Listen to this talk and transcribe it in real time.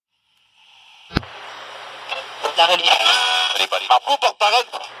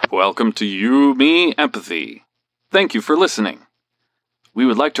Welcome to You, Me, Empathy. Thank you for listening. We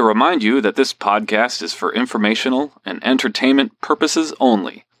would like to remind you that this podcast is for informational and entertainment purposes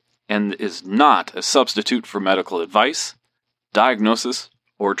only, and is not a substitute for medical advice, diagnosis,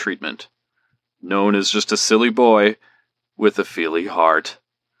 or treatment. Known as just a silly boy with a feely heart.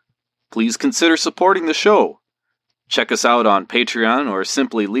 Please consider supporting the show. Check us out on Patreon or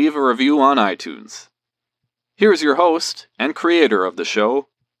simply leave a review on iTunes. Here's your host and creator of the show,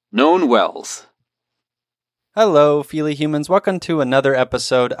 Known Wells. Hello, Feely Humans. Welcome to another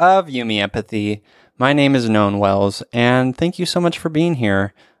episode of You, Me, Empathy. My name is Known Wells, and thank you so much for being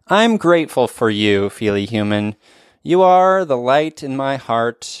here. I'm grateful for you, Feely Human. You are the light in my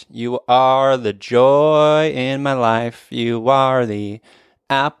heart. You are the joy in my life. You are the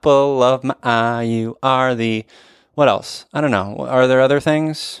apple of my eye. You are the... What else? I don't know. Are there other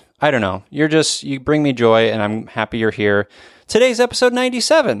things? I don't know. You bring me joy, and I'm happy you're here. Today's episode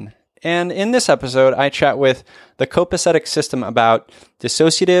 97. And in this episode, I chat with the copacetic system about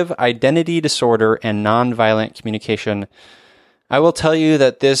dissociative identity disorder and nonviolent communication. I will tell you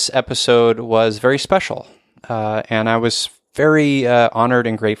that this episode was very special, and I was very honored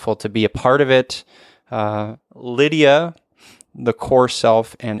and grateful to be a part of it. Lydia, the core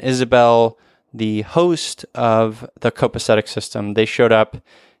self, and Isabel, the host of the copacetic system, they showed up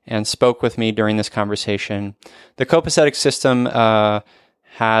and spoke with me during this conversation. The copacetic system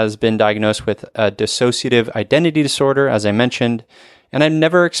has been diagnosed with a dissociative identity disorder, as I mentioned, and I've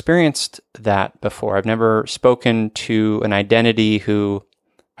never experienced that before. I've never spoken to an identity who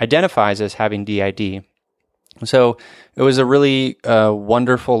identifies as having DID. So it was a really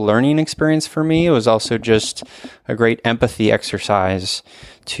wonderful learning experience for me. It was also just a great empathy exercise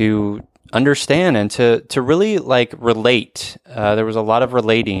to understand and to really relate. There was a lot of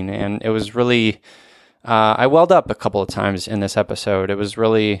relating, and it was really, I welled up a couple of times in this episode. It was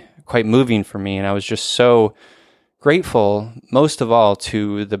really quite moving for me, and I was just so grateful, most of all,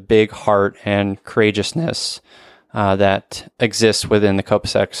 to the big heart and courageousness that exists within the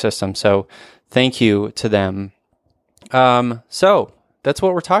copacetic system. So thank you to them. So that's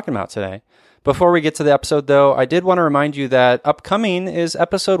what we're talking about today. Before we get to the episode, though, I did want to remind you that upcoming is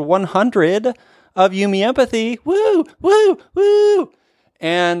episode 100 of You, Me, Empathy. Woo, woo, woo!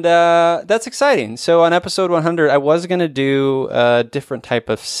 And that's exciting. So on episode 100, I was going to do a different type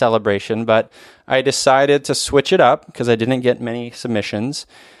of celebration, but I decided to switch it up because I didn't get many submissions.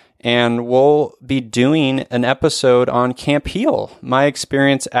 And we'll be doing an episode on Camp Heal, my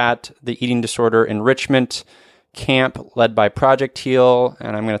experience at the eating disorder enrichment camp led by Project Heal,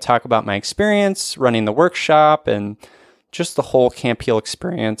 and I'm going to talk about my experience running the workshop and just the whole Camp Heal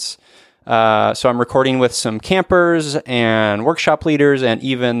experience. So I'm recording with some campers and workshop leaders and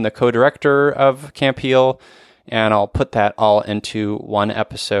even the co-director of Camp Heal, and I'll put that all into one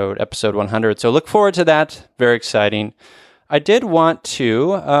episode 100. So look forward to that. Very exciting. I did want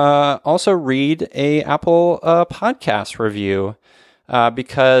to also read a Apple podcast review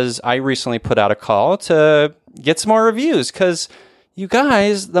because I recently put out a call to get some more reviews, because you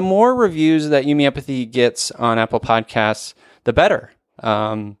guys, the more reviews that You, Me, Empathy gets on Apple Podcasts, the better.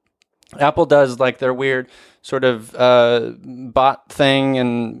 Apple does like their weird sort of bot thing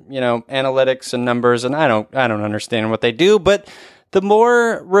and, analytics and numbers, and I don't understand what they do, but the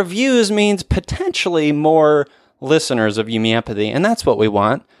more reviews means potentially more listeners of You, Me, Empathy, and that's what we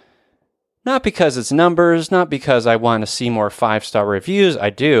want. Not because it's numbers, not because I want to see more 5-star reviews, I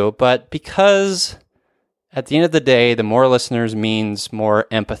do, but because at the end of the day, the more listeners means more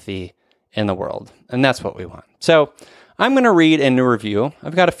empathy in the world. And that's what we want. So I'm going to read a new review.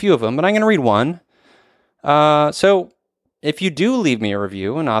 I've got a few of them, but I'm going to read one. So if you do leave me a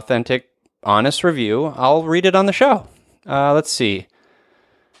review, an authentic, honest review, I'll read it on the show. Let's see.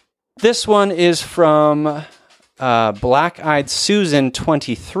 This one is from Black-Eyed Susan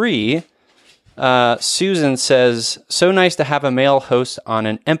 23. Susan says, "So nice to have a male host on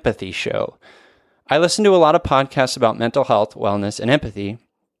an empathy show. I listen to a lot of podcasts about mental health, wellness, and empathy.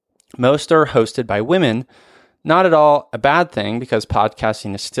 Most are hosted by women. Not at all a bad thing because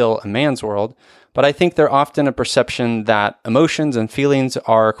podcasting is still a man's world, but I think there's often a perception that emotions and feelings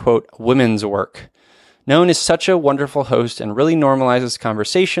are, quote, women's work. Known is such a wonderful host and really normalizes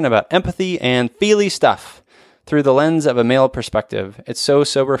conversation about empathy and feely stuff through the lens of a male perspective. It's so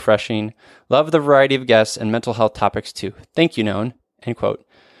refreshing. Love the variety of guests and mental health topics too. Thank you, Known," end quote.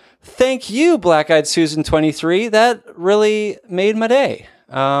 Thank you, Black-Eyed Susan 23. That really made my day.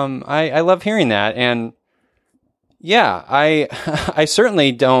 I love hearing that. And yeah, I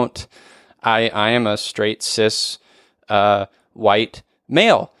certainly don't. I am a straight, cis, white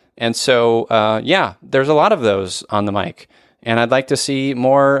male. And so, there's a lot of those on the mic. And I'd like to see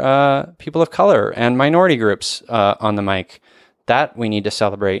more people of color and minority groups on the mic. That we need to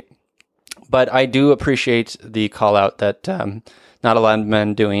celebrate. But I do appreciate the call out that not a lot of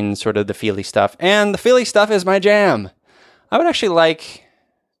men doing sort of the feely stuff. And the feely stuff is my jam. I would actually like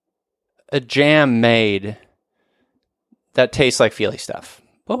a jam made that tastes like feely stuff.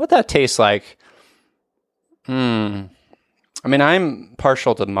 What would that taste like? I mean, I'm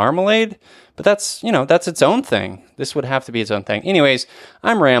partial to marmalade, but that's its own thing. This would have to be its own thing. Anyways,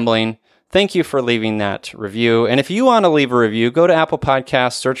 I'm rambling. Thank you for leaving that review. And if you want to leave a review, go to Apple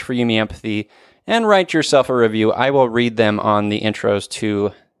Podcasts, search for Yumi Empathy, and write yourself a review. I will read them on the intros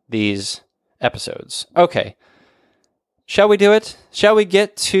to these episodes. Okay. Shall we do it? Shall we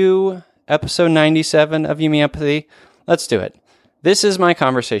get to episode 97 of Yumi Empathy? Let's do it. This is my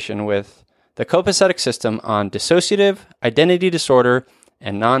conversation with the copacetic system on dissociative identity disorder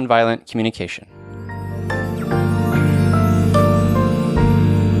and nonviolent communication.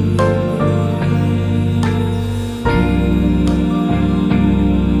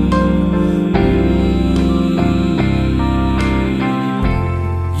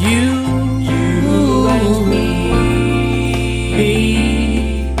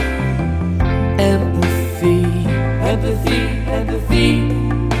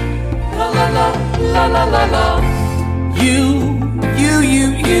 La la la la. You,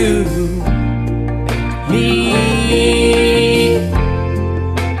 me,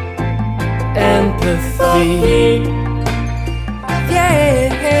 empathy.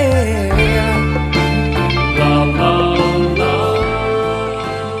 Yeah. La la la.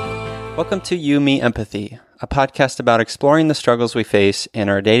 Welcome to Yumi Empathy, a podcast about exploring the struggles we face in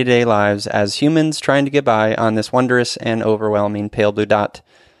our day-to-day lives as humans trying to get by on this wondrous and overwhelming pale blue dot.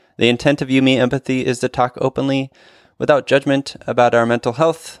 The intent of Yumi Empathy is to talk openly, without judgment, about our mental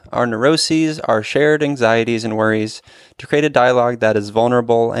health, our neuroses, our shared anxieties and worries, to create a dialogue that is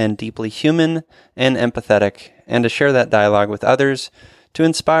vulnerable and deeply human and empathetic, and to share that dialogue with others, to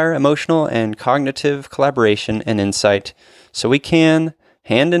inspire emotional and cognitive collaboration and insight, so we can,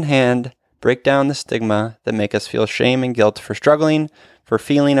 hand in hand, break down the stigma that make us feel shame and guilt for struggling, for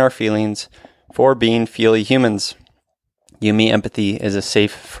feeling our feelings, for being feely humans. Yumi Empathy is a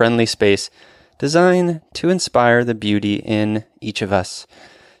safe, friendly space designed to inspire the beauty in each of us.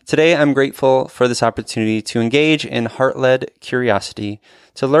 Today, I'm grateful for this opportunity to engage in heart-led curiosity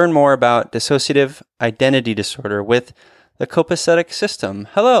to learn more about dissociative identity disorder with the copacetic system.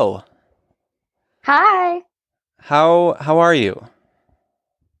 Hello. Hi. How are you?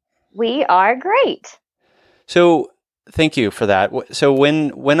 We are great. So, thank you for that. So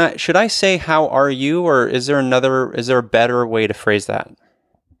should I say how are you, or is there a better way to phrase that?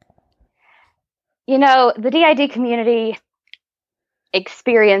 You know, the DID community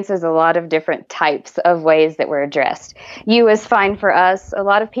experiences a lot of different types of ways that we're addressed. You is fine for us. A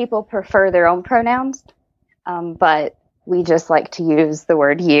lot of people prefer their own pronouns, but we just like to use the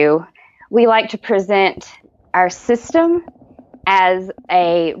word you. We like to present our system as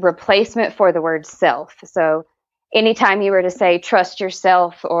a replacement for the word self. So anytime you were to say trust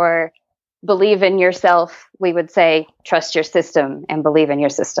yourself or believe in yourself, we would say trust your system and believe in your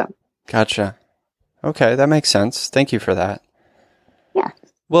system. Gotcha. Okay, that makes sense. Thank you for that. Yeah.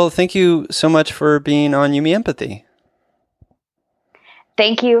 Well, thank you so much for being on Yumi Empathy.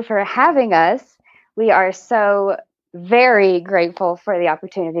 Thank you for having us. We are so very grateful for the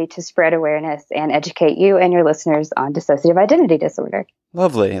opportunity to spread awareness and educate you and your listeners on dissociative identity disorder.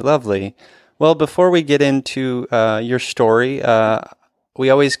 Lovely, lovely. Well, before we get into your story, we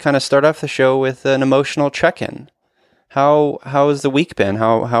always kind of start off the show with an emotional check-in. How has the week been?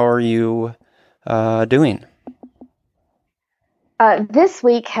 How are you doing? This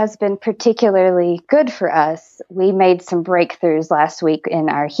week has been particularly good for us. We made some breakthroughs last week in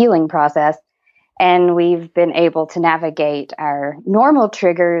our healing process, and we've been able to navigate our normal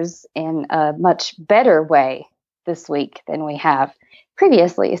triggers in a much better way this week than we have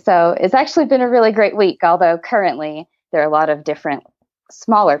previously. So it's actually been a really great week, although currently there are a lot of different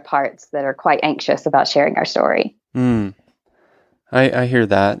smaller parts that are quite anxious about sharing our story. I hear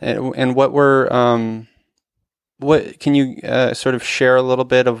that. And what can you sort of share a little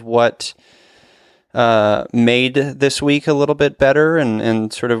bit of what made this week a little bit better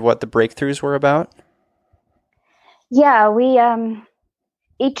and sort of what the breakthroughs were about? Yeah, we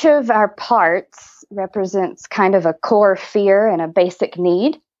each of our parts represents kind of a core fear and a basic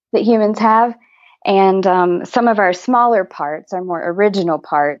need that humans have. And some of our smaller parts, our more original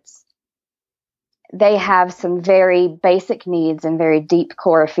parts, they have some very basic needs and very deep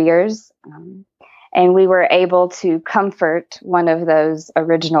core fears. And we were able to comfort one of those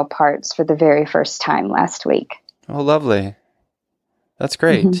original parts for the very first time last week. Oh, lovely. That's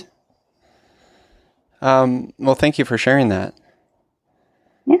great. Well, thank you for sharing that.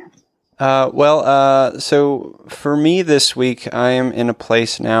 Yeah. So for me this week, I am in a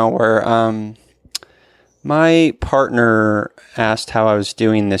place now where my partner asked how I was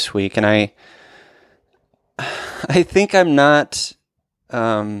doing this week, and I think I'm not.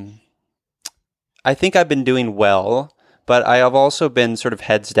 I think I've been doing well, but I have also been sort of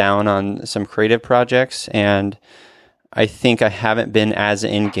heads down on some creative projects, and I think I haven't been as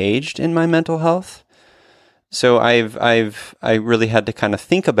engaged in my mental health. So I really had to kind of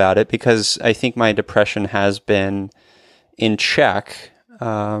think about it, because I think my depression has been in check,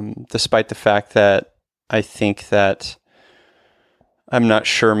 despite the fact that I think that I'm not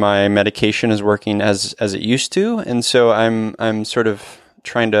sure my medication is working as it used to, and so I'm sort of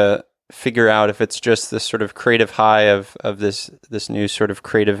trying to figure out if it's just this sort of creative high of this new sort of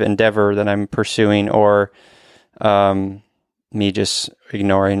creative endeavor that I'm pursuing, or me just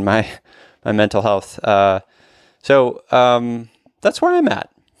ignoring my mental health. So that's where I'm at.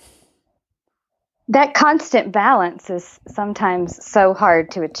 That constant balance is sometimes so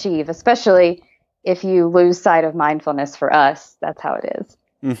hard to achieve, especially if you lose sight of mindfulness. For us, that's how it is.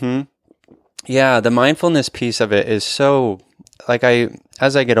 Mm-hmm. Yeah, the mindfulness piece of it is so, like,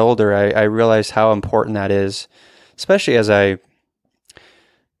 as I get older, I realize how important that is, especially as I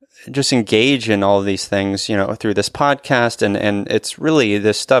just engage in all of these things, through this podcast, and it's really,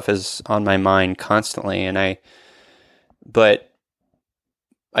 this stuff is on my mind constantly, but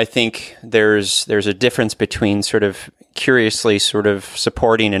I think there's a difference between sort of curiously sort of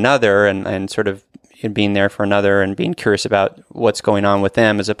supporting another and sort of being there for another and being curious about what's going on with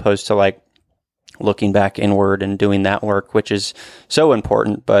them, as opposed to like looking back inward and doing that work, which is so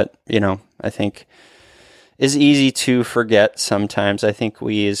important, but I think is easy to forget sometimes. I think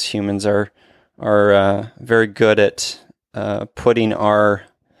we as humans are very good at putting our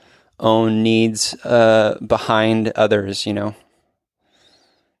own needs behind others,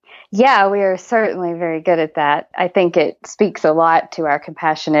 Yeah, we are certainly very good at that. I think it speaks a lot to our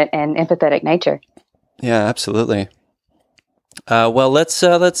compassionate and empathetic nature. Yeah, absolutely. Well,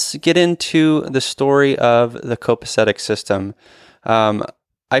 let's get into the story of the copacetic system.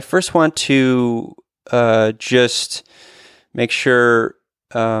 I first want to just make sure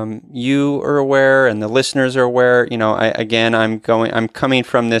you are aware and the listeners are aware. I'm coming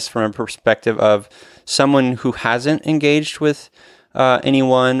from this from a perspective of someone who hasn't engaged with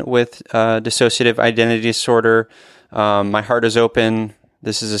anyone with dissociative identity disorder. My heart is open.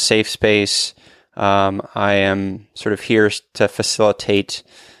 This is a safe space. I am sort of here to facilitate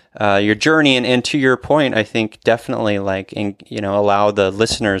your journey, and to your point, I think definitely allow the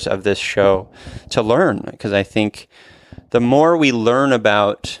listeners of this show to learn, because I think the more we learn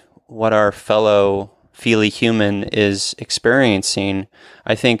about what our fellow Feely human is experiencing,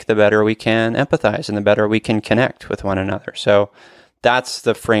 I think the better we can empathize and the better we can connect with one another. So that's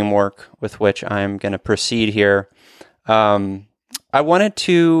the framework with which I'm going to proceed here. I wanted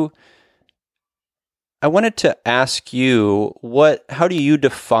to ask you, how do you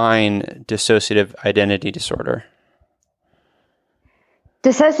define dissociative identity disorder?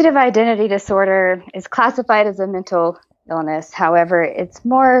 Dissociative identity disorder is classified as a mental illness. However, it's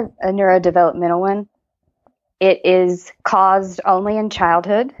more a neurodevelopmental one. It is caused only in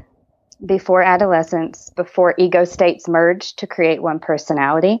childhood, before adolescence, before ego states merge to create one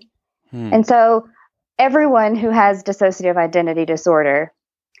personality. And so everyone who has dissociative identity disorder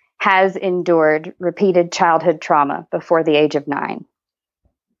has endured repeated childhood trauma before the age of 9.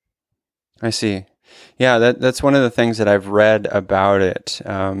 I see. Yeah, that's one of the things that I've read about it.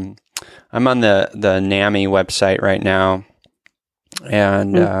 I'm on the NAMI website right now,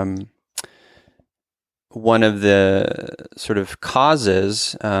 and one of the sort of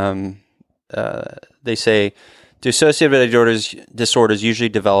causes, they say dissociative disorders usually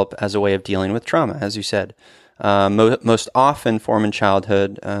develop as a way of dealing with trauma, as you said. Most often form in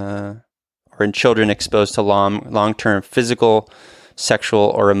childhood or in children exposed to long-term physical,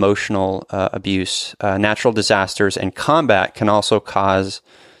 sexual, or emotional abuse. Natural disasters and combat can also cause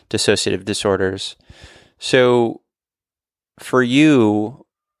dissociative disorders. So, for you,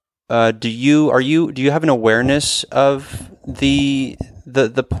 do you have an awareness of the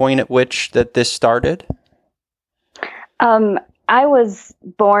point at which that this started? I was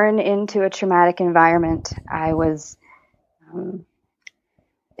born into a traumatic environment. I was,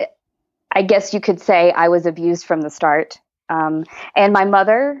 I guess you could say I was abused from the start. And my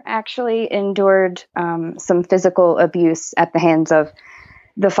mother actually endured some physical abuse at the hands of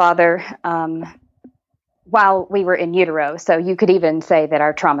the father. while we were in utero. So you could even say that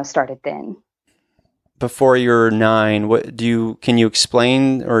our trauma started then. Before you're 9, can you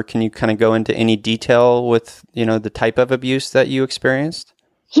explain, or can you kind of go into any detail with, the type of abuse that you experienced?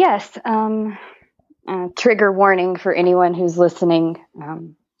 Yes. Trigger warning for anyone who's listening.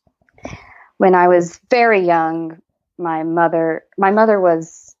 When I was very young, my mother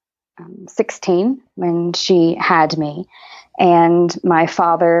was 16 when she had me, and my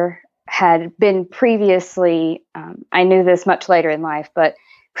father had been previously, I knew this much later in life, but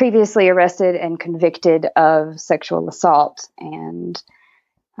previously arrested and convicted of sexual assault. And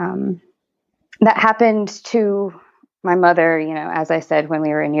that happened to my mother, as I said, when we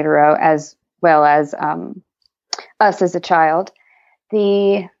were in utero, as well as us as a child.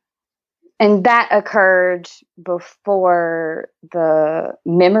 And that occurred before the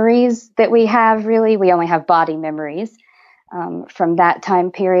memories that we have, really. We only have body memories from that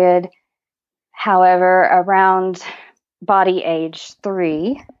time period. However, around body age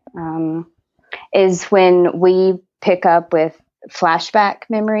 3 is when we pick up with flashback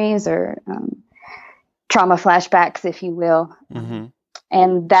memories, or trauma flashbacks, if you will. Mm-hmm.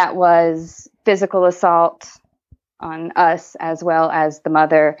 And that was physical assault on us as well as the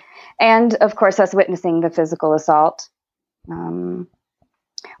mother. And of course, us witnessing the physical assault.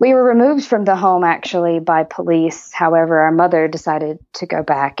 We were removed from the home actually by police. However, our mother decided to go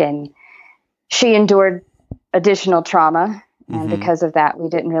back, and she endured additional trauma. And because of that, we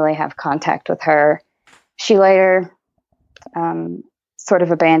didn't really have contact with her. She later sort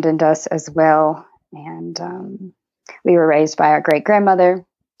of abandoned us as well. And we were raised by our great-grandmother.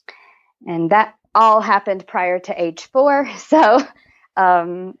 And that all happened prior to age 4. So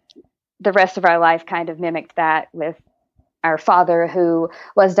the rest of our life kind of mimicked that, with our father, who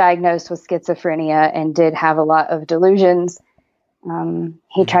was diagnosed with schizophrenia and did have a lot of delusions.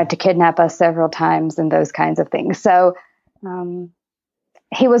 He tried to kidnap us several times and those kinds of things. So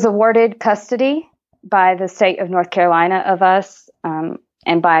he was awarded custody by the state of North Carolina of us, and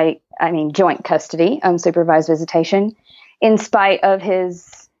joint custody, unsupervised visitation, in spite of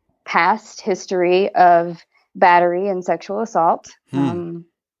his past history of battery and sexual assault.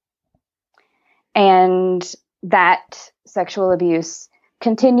 And that sexual abuse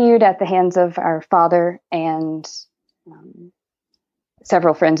continued at the hands of our father and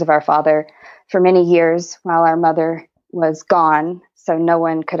several friends of our father for many years while our mother was gone. So no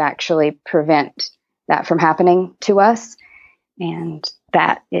one could actually prevent that from happening to us. And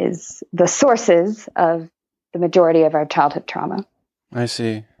that is the sources of the majority of our childhood trauma. I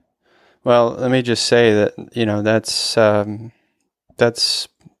see. Well, let me just say that, that's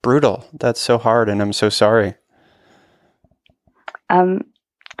brutal. That's so hard, and I'm so sorry.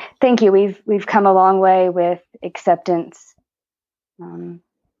 Thank you. We've come a long way with acceptance,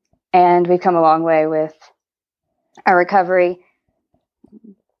 and we've come a long way with our recovery.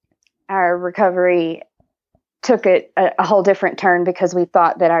 Our recovery took it a whole different turn because we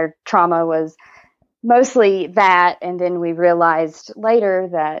thought that our trauma was mostly that, and then we realized later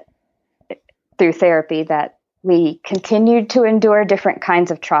that through therapy that we continued to endure different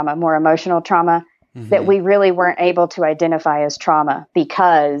kinds of trauma, more emotional trauma, that we really weren't able to identify as trauma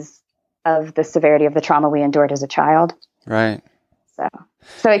because of the severity of the trauma we endured as a child. Right.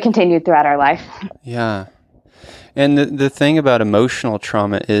 So it continued throughout our life. Yeah. And the thing about emotional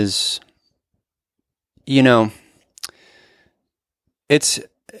trauma is,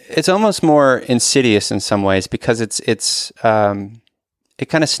 it's almost more insidious in some ways because it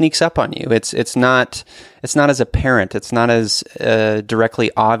kind of sneaks up on you. It's not as apparent. It's not as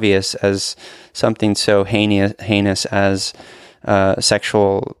directly obvious as something so heinous as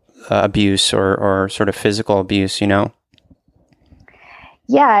sexual abuse or sort of physical abuse.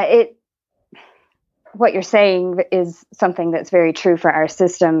 Yeah, what you're saying is something that's very true for our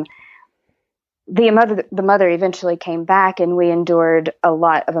system. The mother eventually came back, and we endured a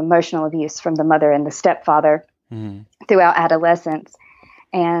lot of emotional abuse from the mother and the stepfather throughout adolescence.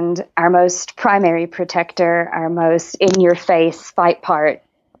 And our most primary protector, our most in-your-face fight part,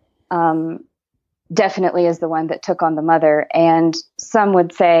 definitely is the one that took on the mother. And some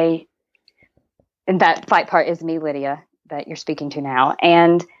would say, and that fight part is me, Lydia, that you're speaking to now.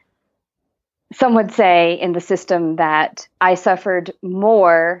 And some would say in the system that I suffered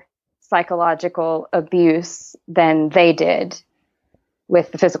more psychological abuse than they did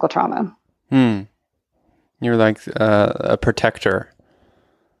with the physical trauma. You're like a protector.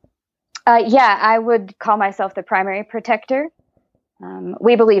 Yeah, I would call myself the primary protector.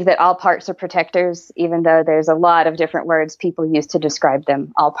 We believe that all parts are protectors, even though there's a lot of different words people use to describe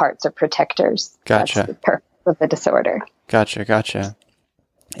them. All parts are protectors. Gotcha. That's the purpose of the disorder. Gotcha.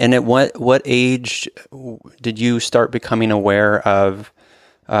 And at what age did you start becoming aware of,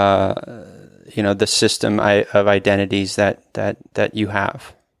 the system of identities that you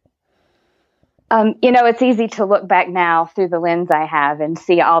have? It's easy to look back now through the lens I have and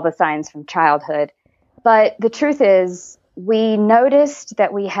see all the signs from childhood. But the truth is, we noticed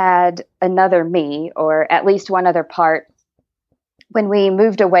that we had another me, or at least one other part, when we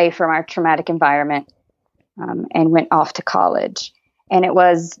moved away from our traumatic environment and went off to college. And it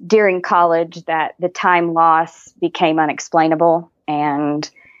was during college that the time loss became unexplainable, and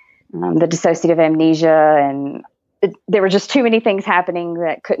the dissociative amnesia, and there were just too many things happening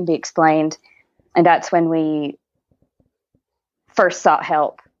that couldn't be explained. And that's when we first sought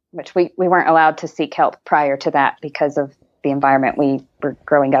help, which we weren't allowed to seek help prior to that because of the environment we were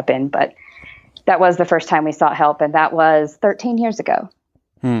growing up in. But that was the first time we sought help, and that was 13 years ago.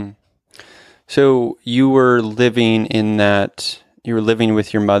 So you were living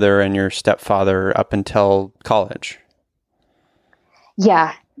with your mother and your stepfather up until college?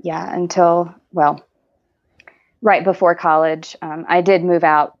 Yeah, until, right before college. I did move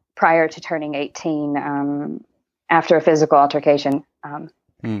out prior to turning 18 after a physical altercation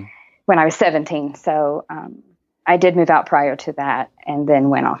when I was 17. So I did move out prior to that and then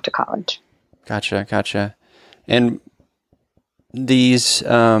went off to college. Gotcha. And these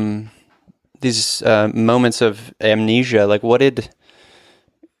moments of amnesia,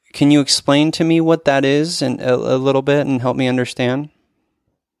 can you explain to me what that is and a little bit and help me understand?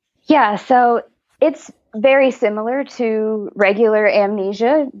 Yeah, so it's very similar to regular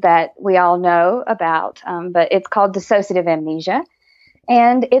amnesia that we all know about, but it's called dissociative amnesia.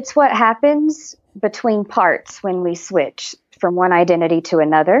 And it's what happens between parts when we switch from one identity to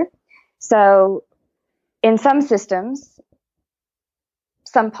another. So in some systems,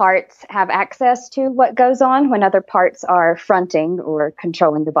 some parts have access to what goes on when other parts are fronting or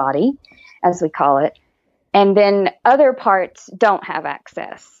controlling the body, as we call it. And then other parts don't have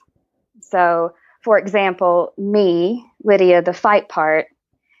access. So, for example, me, Lydia, the fight part,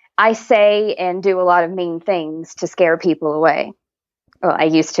 I say and do a lot of mean things to scare people away. Well, I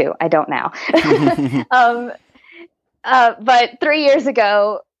used to. I don't now. But 3 years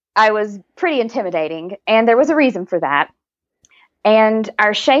ago, I was pretty intimidating, and there was a reason for that. And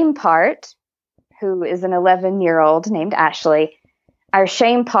our shame part, who is an 11-year-old named Ashley, our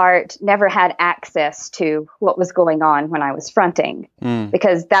shame part never had access to what was going on when I was fronting,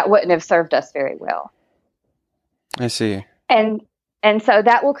 because that wouldn't have served us very well. I see. And so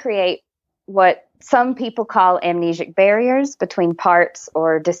that will create what some people call amnesic barriers between parts,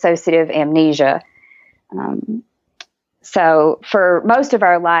 or dissociative amnesia. So for most of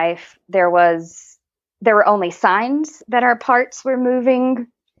our life, there were only signs that our parts were moving.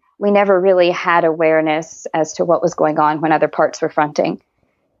 We never really had awareness as to what was going on when other parts were fronting,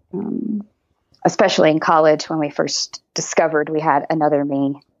 especially in college when we first discovered we had another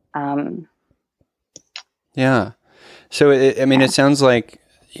me. Yeah. So, it sounds like,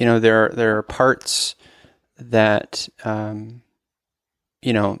 there are parts that,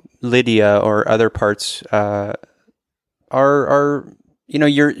 Lydia or other parts are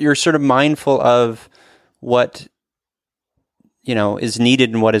you're sort of mindful of what is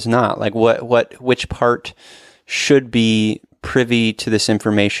needed and what is not, like which part should be privy to this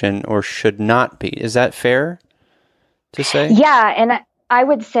information or should not be. Is that fair to say? Yeah. And I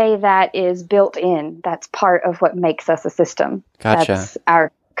would say that is built in. That's part of what makes us a system. Gotcha. That's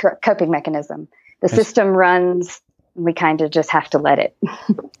our coping mechanism. The system runs, we kind of just have to let it.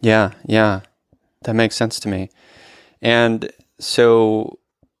 Yeah. That makes sense to me. And so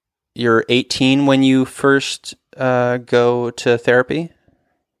you're 18 when you first go to therapy?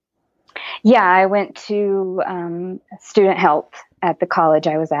 Yeah, I went to student health at the college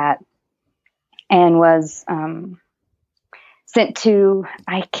I was at, and was sent to,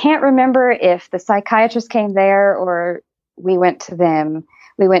 I can't remember if the psychiatrist came there or we went to them.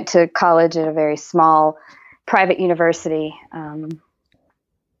 We went to college at a very small private university.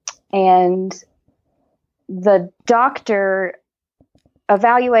 And the doctor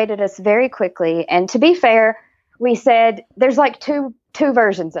evaluated us very quickly. And to be fair, we said there's like two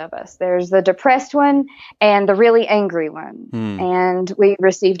versions of us. There's the depressed one and the really angry one. And we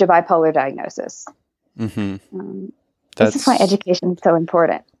received a bipolar diagnosis. Mm-hmm. This is why education is so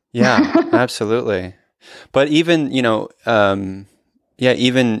important. Yeah, absolutely. But even, even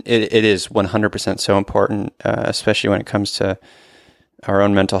it is 100% so important, especially when it comes to our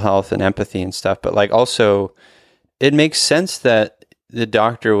own mental health and empathy and stuff. But also, it makes sense that the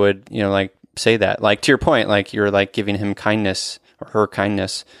doctor would, say that. To your point, you're giving him kindness or her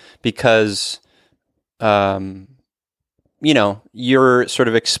kindness because, you're sort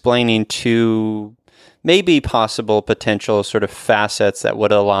of explaining two maybe possible potential sort of facets that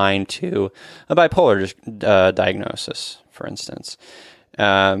would align to a bipolar diagnosis, for instance.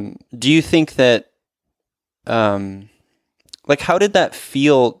 Do you think that, how did that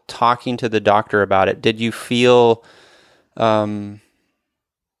feel talking to the doctor about it? Did you feel not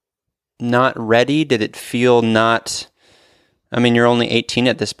ready? Did it feel not, you're only 18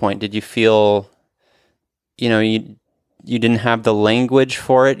 at this point. Did you feel, you didn't have the language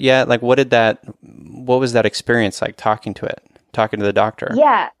for it yet? What was that experience like talking to the doctor?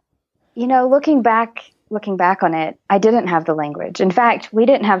 Yeah. Looking back on it, I didn't have the language. In fact, we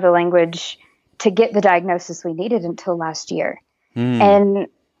didn't have the language to get the diagnosis we needed until last year. And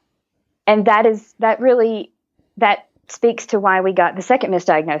that speaks to why we got the second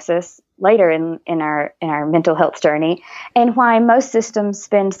misdiagnosis later in our mental health journey, and why most systems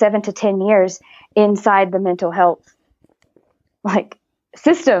spend 7 to 10 years inside the mental health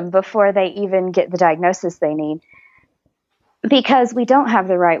system before they even get the diagnosis they need, because we don't have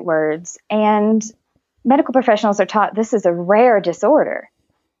the right words, and medical professionals are taught this is a rare disorder.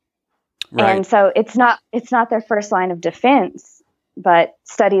 Right. And so it's not their first line of defense, but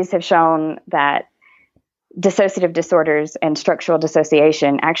studies have shown that dissociative disorders and structural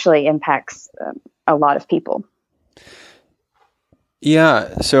dissociation actually impacts a lot of people.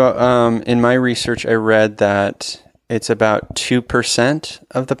 Yeah. So in my research, I read that it's about 2%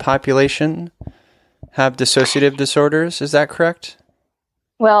 of the population have dissociative disorders. Is that correct?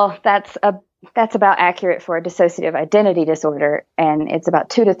 Well, that's about accurate for a dissociative identity disorder, and it's about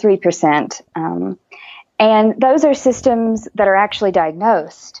 2 to 3%. And those are systems that are actually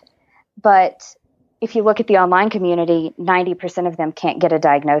diagnosed. But if you look at the online community, 90% of them can't get a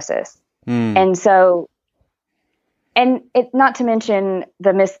diagnosis. And so, not to mention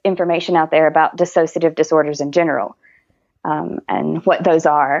the misinformation out there about dissociative disorders in general, and what those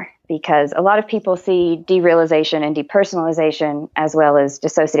are, because a lot of people see derealization and depersonalization as well as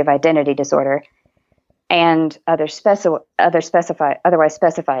dissociative identity disorder and otherwise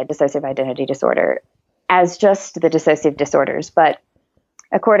specified dissociative identity disorder as just the dissociative disorders. But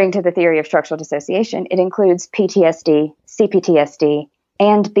according to the theory of structural dissociation, it includes PTSD, CPTSD,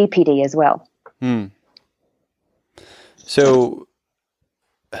 and BPD as well. So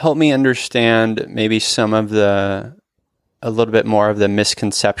help me understand maybe a little bit more of the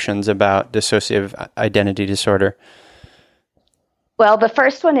misconceptions about dissociative identity disorder. Well, the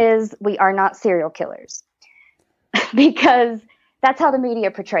first one is we are not serial killers, because that's how the media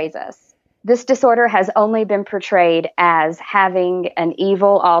portrays us. This disorder has only been portrayed as having an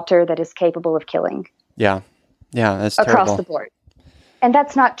evil alter that is capable of killing. Yeah, that's across terrible. the board. And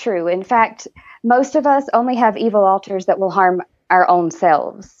that's not true. In fact, most of us only have evil alters that will harm our own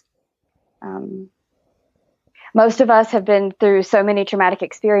selves. Most of us have been through so many traumatic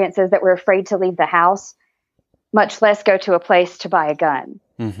experiences that we're afraid to leave the house, much less go to a place to buy a gun.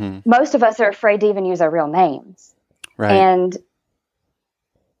 Mm-hmm. Most of us are afraid to even use our real names. Right. And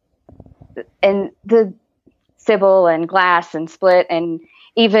the Sybil and Glass and Split and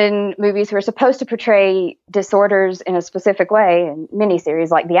even movies who are supposed to portray disorders in a specific way, and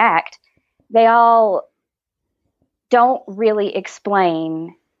miniseries like The Act, they all don't really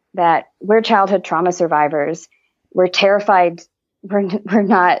explain that we're childhood trauma survivors. We're terrified. We're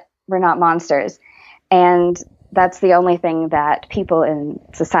not monsters. And that's the only thing that people in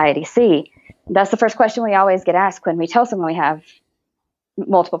society see. That's the first question we always get asked when we tell someone we have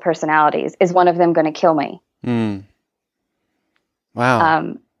multiple personalities. Is one of them going to kill me?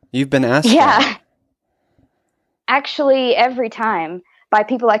 Wow. You've been asked that? Actually, every time, by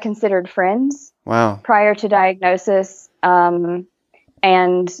people I considered friends. Wow. Prior to diagnosis. And,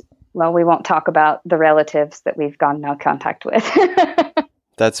 well, we won't talk about the relatives that we've gone no contact with.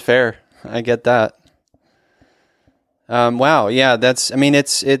 That's fair. I get that. Wow. Yeah, it's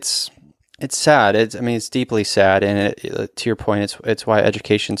sad. It's deeply sad. And to your point, it's why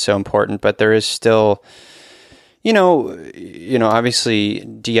education's so important. But there is still, obviously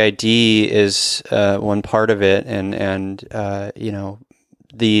DID is one part of it. And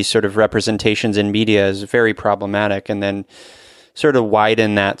the sort of representations in media is very problematic. And then sort of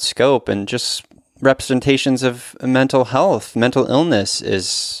widen that scope, and just representations of mental health, mental illness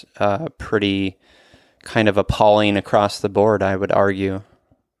is pretty kind of appalling across the board, I would argue.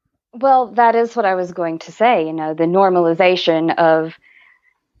 Well, that is what I was going to say. The normalization of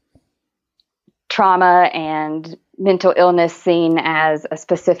trauma and mental illness seen as a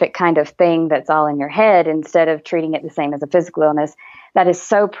specific kind of thing that's all in your head, instead of treating it the same as a physical illness, that is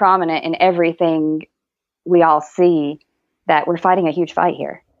so prominent in everything we all see, that we're fighting a huge fight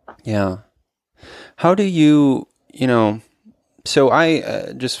here. Yeah. How do you, So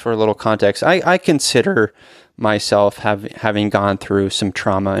I, just for a little context, I consider myself having gone through some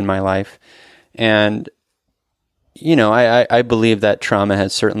trauma in my life. And, you know, I believe that trauma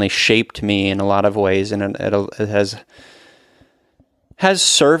has certainly shaped me in a lot of ways, and it has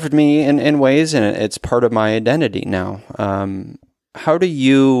served me in ways, and it's part of my identity now. How do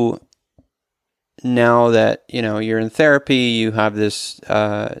you, now that, you know, you're in therapy, you have this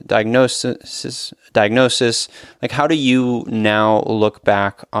diagnosis, like how do you now look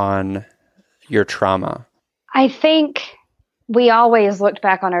back on your trauma? I think we always looked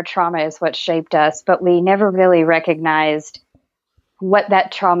back on our trauma as what shaped us, but we never really recognized what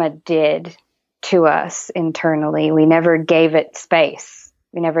that trauma did to us internally. We never gave it space.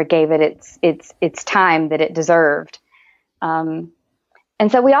 We never gave it its time that it deserved. And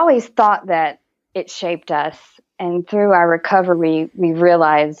so we always thought that it shaped us. And through our recovery, we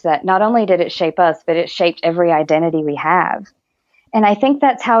realized that not only did it shape us, but it shaped every identity we have. And I think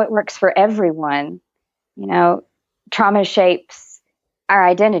that's how it works for everyone. You know, trauma shapes our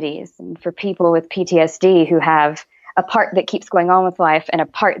identities. And for people with PTSD who have a part that keeps going on with life and a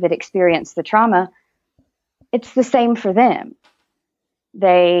part that experienced the trauma, it's the same for them.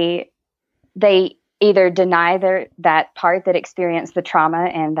 They either deny that part that experienced the trauma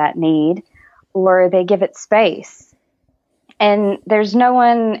and that need, or they give it space. And there's no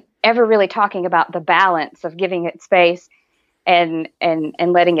one ever really talking about the balance of giving it space and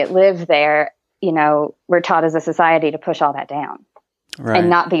letting it live there. You know, we're taught as a society to push all that down, right, and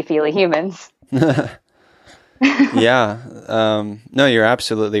not be feely humans. Yeah. No, you're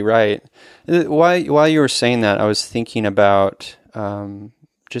absolutely right. While you were saying that, I was thinking about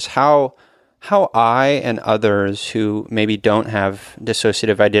just how I and others who maybe don't have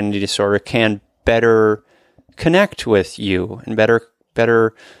dissociative identity disorder can better connect with you and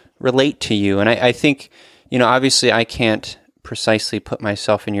better relate to you. And I think, you know, obviously I can't precisely put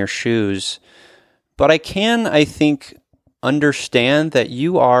myself in your shoes, but I can, I think, understand that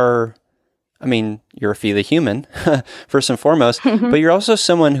you are, I mean, you're a feely human, first and foremost, but you're also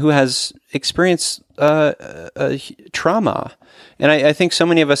someone who has experienced trauma. And I think so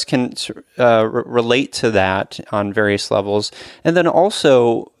many of us can relate to that on various levels. And then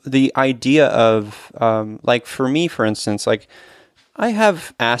also the idea of, like for me, for instance, like I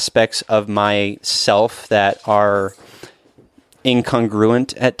have aspects of myself that are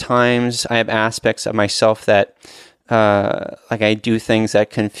incongruent at times. I have aspects of myself that like I do things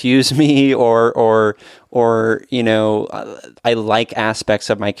that confuse me, or you know, I like aspects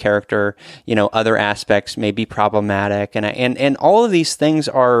of my character. You know, other aspects may be problematic, and all of these things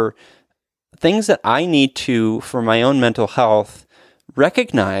are things that I need to, for my own mental health,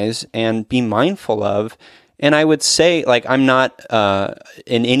 recognize and be mindful of. And I would say, like, I'm not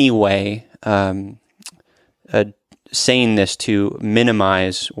in any way saying this to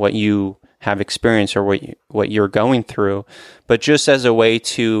minimize what you have experienced or what you're going through, but just as a way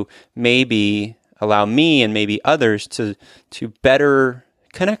to maybe allow me and maybe others to better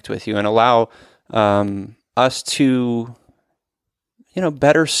connect with you and allow us to, you know,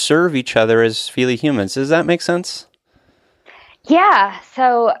 better serve each other as feely humans. Does that make sense? Yeah.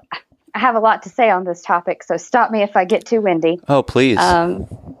 So I have a lot to say on this topic, so stop me if I get too windy. Oh, please.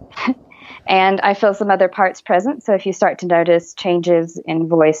 And I feel some other parts present. So if you start to notice changes in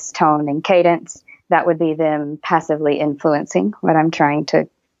voice, tone, and cadence, that would be them passively influencing what I'm trying to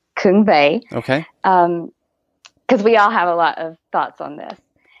convey. Okay. Because we all have a lot of thoughts on this.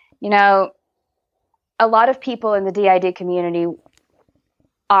 You know, a lot of people in the DID community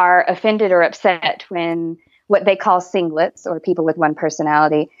are offended or upset when what they call singlets, or people with one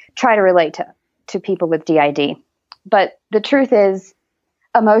personality, try to relate to people with DID. But the truth is,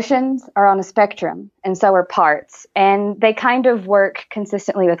 emotions are on a spectrum, and so are parts, and they kind of work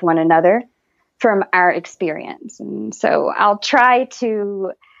consistently with one another from our experience. And so I'll try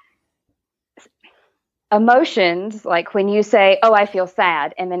to, emotions, like when you say, oh, I feel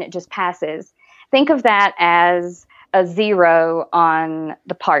sad, and then it just passes, think of that as a 0 on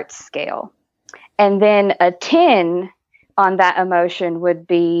the parts scale. And then a 10 on that emotion would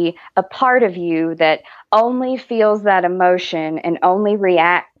be a part of you that only feels that emotion and only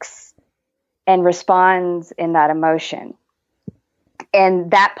reacts and responds in that emotion. And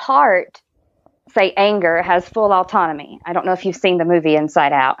that part, say anger, has full autonomy. I don't know if you've seen the movie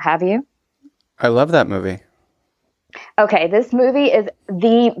Inside Out. Have you? I love that movie. Okay, this movie is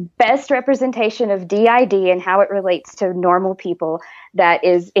the best representation of DID and how it relates to normal people that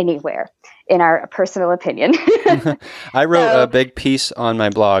is anywhere, in our personal opinion. I wrote a big piece on my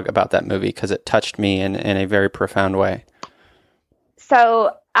blog about that movie because it touched me in a very profound way.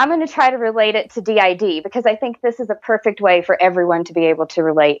 So I'm going to try to relate it to DID because I think this is a perfect way for everyone to be able to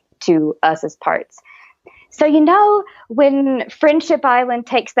relate to us as parts. So, when Friendship Island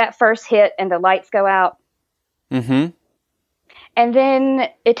takes that first hit and the lights go out, Mm-hmm. and then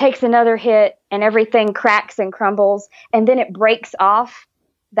it takes another hit and everything cracks and crumbles, and then it breaks off,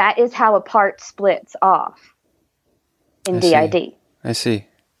 that is how a part splits off in DID. I see.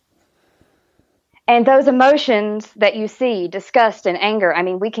 And those emotions that you see, disgust and anger, I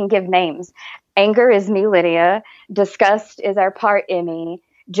mean, we can give names. Anger is me, Lydia. Disgust is our part, Emmy.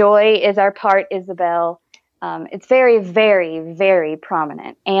 Joy is our part, Isabel. It's very, very, very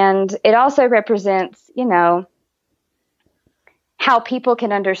prominent. And it also represents, how people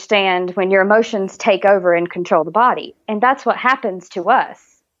can understand when your emotions take over and control the body. And that's what happens to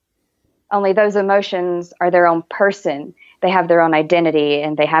us. Only those emotions are their own person. They have their own identity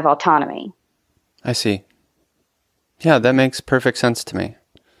and they have autonomy. I see. Yeah, that makes perfect sense to me.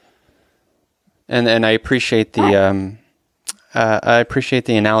 And I appreciate the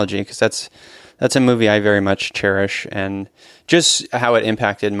analogy because that's a movie I very much cherish, and just how it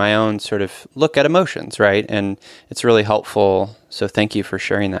impacted my own sort of look at emotions, right? And it's really helpful. So thank you for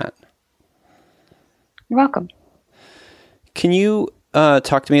sharing that. You're welcome. Can you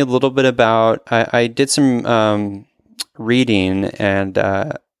talk to me a little bit about? I did some reading, and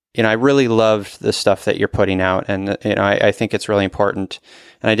I really loved the stuff that you're putting out, and I think it's really important.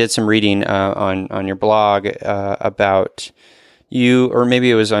 And I did some reading on your blog about you, or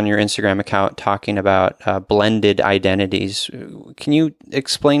maybe it was on your Instagram account, talking about blended identities. Can you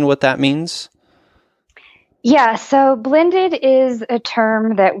explain what that means? Yeah, so blended is a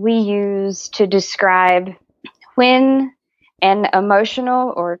term that we use to describe when an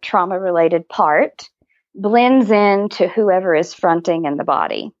emotional or trauma-related part blends into whoever is fronting in the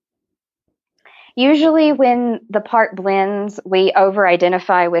body. Usually when the part blends, we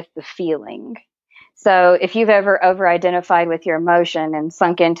over-identify with the feeling. So if you've ever over-identified with your emotion and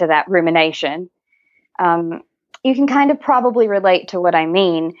sunk into that rumination, you can kind of probably relate to what I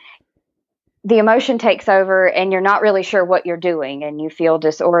mean. The emotion takes over and you're not really sure what you're doing and you feel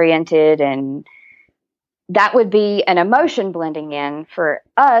disoriented, and that would be an emotion blending in. For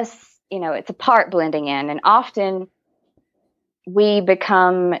us, it's a part blending in, and often we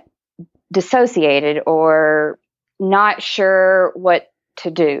become dissociated or not sure what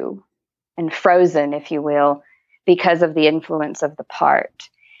to do and frozen, if you will, because of the influence of the part.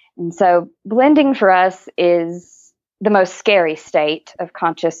 And so blending for us is the most scary state of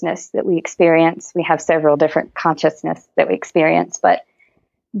consciousness that we experience. We have several different consciousness that we experience, but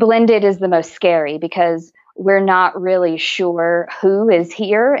blended is the most scary because we're not really sure who is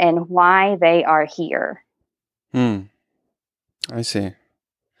here and why they are here. I see.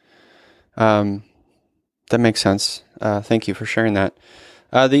 That makes sense. Thank you for sharing that.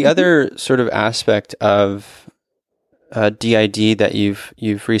 The other sort of aspect of DID that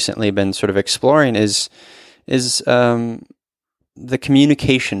you've recently been sort of exploring is the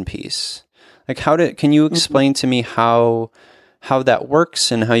communication piece. Like, can you explain to me how that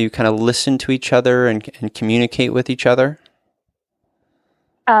works and how you kind of listen to each other and communicate with each other?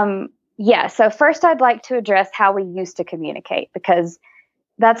 Yeah. So first I'd like to address how we used to communicate, because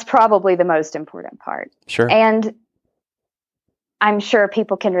that's probably the most important part. Sure. And I'm sure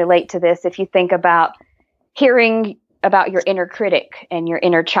people can relate to this if you think about hearing about your inner critic and your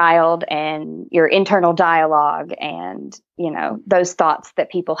inner child and your internal dialogue and, those thoughts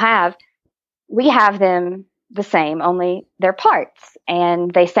that people have. We have them the same, only they're parts,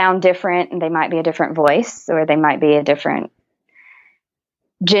 and they sound different, and they might be a different voice, or they might be a different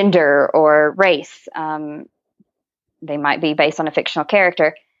gender or race. They might be based on a fictional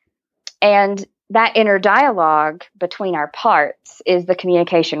character. And that inner dialogue between our parts is the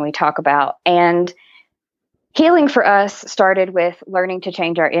communication we talk about. And healing for us started with learning to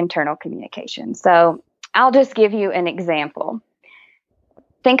change our internal communication. So I'll just give you an example.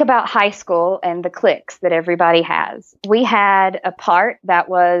 Think about high school and the cliques that everybody has. We had a part that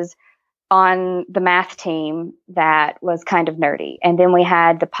was on the math team that was kind of nerdy. And then we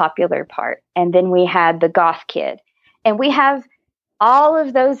had the popular part. And then we had the goth kid. And we have all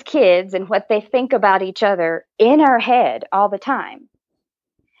of those kids and what they think about each other in our head all the time.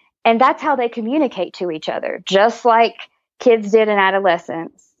 And that's how they communicate to each other, just like kids did in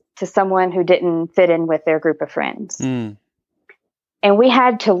adolescence to someone who didn't fit in with their group of friends. And we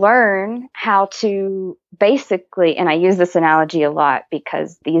had to learn how to basically, and I use this analogy a lot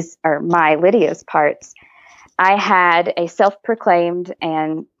because these are my Lydia's parts. I had a self-proclaimed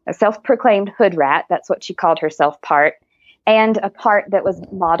hood rat. That's what she called herself part. and a part that was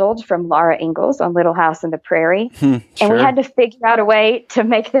modeled from Laura Ingalls on Little House on the Prairie. Sure. And we had to figure out a way to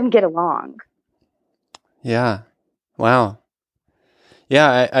make them get along. Yeah. Wow.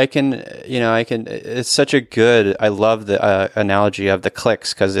 Yeah, I can, it's such a good, I love the analogy of the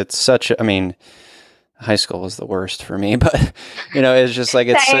cliques, because it's such, high school was the worst for me, but, it's just like,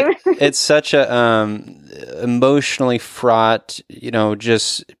 it's such a emotionally fraught,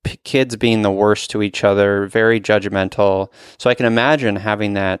 just kids being the worst to each other, very judgmental. So I can imagine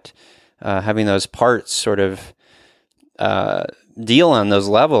having that, having those parts sort of deal on those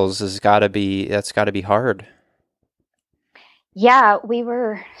levels that's got to be hard. Yeah, we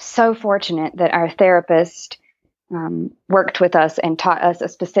were so fortunate that our therapist worked with us and taught us a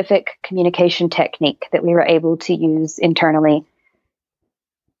specific communication technique that we were able to use internally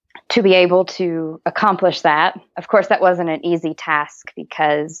to be able to accomplish that. Of course, that wasn't an easy task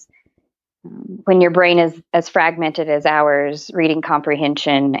because when your brain is as fragmented as ours, reading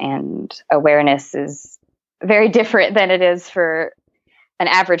comprehension and awareness is very different than it is for an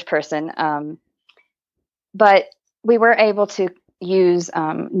average person. But we were able to use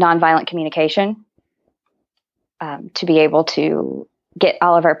nonviolent communication to be able to get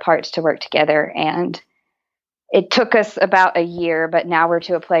all of our parts to work together. And it took us about a year, but now we're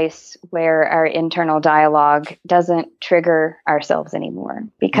to a place where our internal dialogue doesn't trigger ourselves anymore.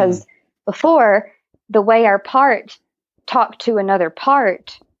 Because before, the way our part talked to another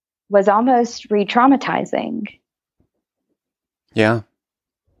part was almost re-traumatizing. Yeah.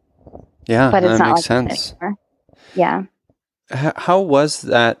 Yeah, but it's that not makes like sense. That yeah. How was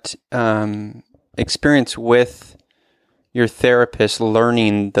that experience with your therapist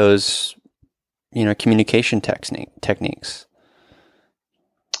learning those, communication techniques?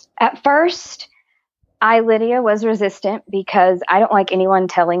 At first, Lydia, was resistant because I don't like anyone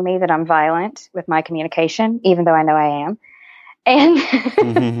telling me that I'm violent with my communication, even though I know I am.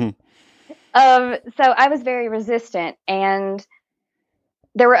 And so I was very resistant, and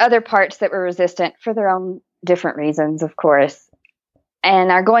there were other parts that were resistant for their own different reasons, of course. And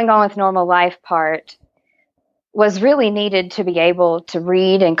our going on with normal life part was really needed to be able to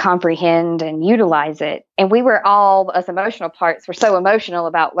read and comprehend and utilize it. And we were all, us emotional parts, were so emotional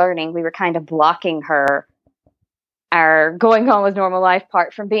about learning, we were kind of blocking our going on with normal life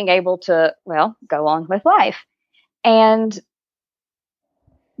part from being able to, go on with life. And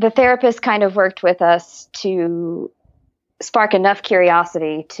the therapist kind of worked with us to spark enough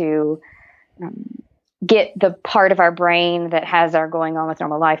curiosity to get the part of our brain that has our going on with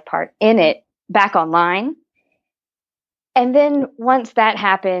normal life part in it back online. And then once that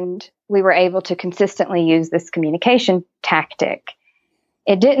happened, we were able to consistently use this communication tactic.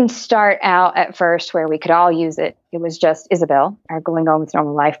 It didn't start out at first where we could all use it. It was just Isabel, our going on with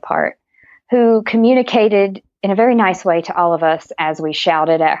normal life part, who communicated in a very nice way to all of us as we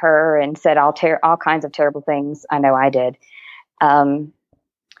shouted at her and said all kinds of terrible things. I know I did.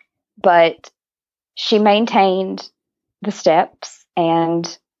 But she maintained the steps,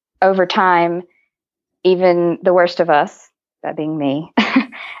 and over time, even the worst of us, that being me,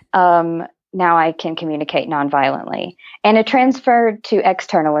 now I can communicate nonviolently. And it transferred to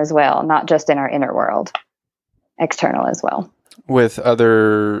external as well, not just in our inner world, external as well. With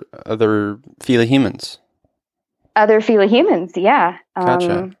other Feely humans. Other Feely humans, yeah.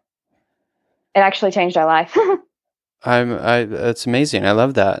 Gotcha. It actually changed our life. That's amazing. I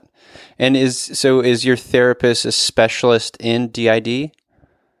love that. And is your therapist a specialist in DID?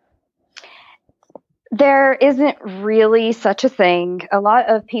 There isn't really such a thing. A lot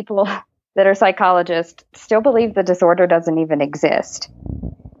of people that are psychologists still believe the disorder doesn't even exist.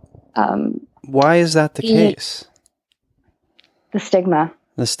 Why is that the case? The stigma.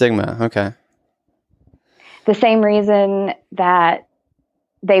 The stigma, okay. The same reason that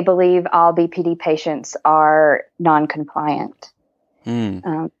they believe all BPD patients are non-compliant.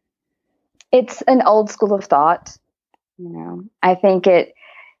 It's an old school of thought. I think it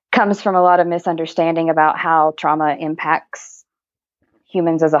comes from a lot of misunderstanding about how trauma impacts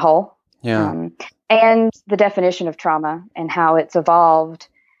humans as a whole. Yeah. And the definition of trauma and how it's evolved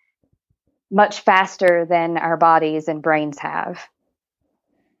much faster than our bodies and brains have.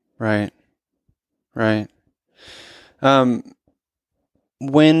 Right. When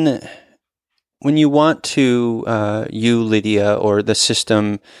you want to, you, Lydia, or the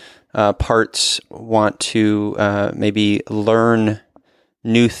system parts want to maybe learn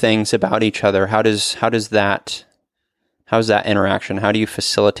new things about each other, how's that interaction? How do you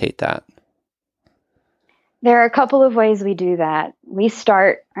facilitate that? There are a couple of ways we do that. We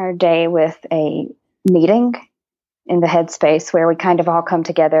start our day with a meeting in the headspace where we kind of all come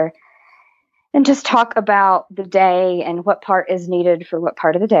together and just talk about the day and what part is needed for what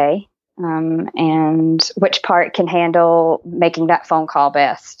part of the day, and which part can handle making that phone call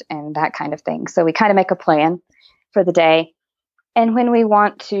best and that kind of thing. So we kind of make a plan for the day. And when we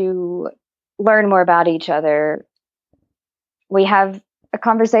want to learn more about each other, we have a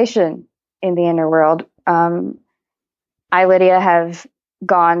conversation in the inner world. I, Lydia, have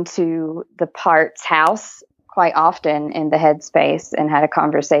gone to the part's house quite often in the headspace and had a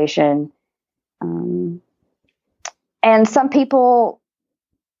conversation. And some people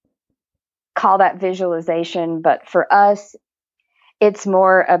call that visualization, but for us, it's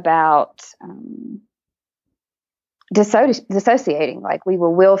more about dissociating. Like, we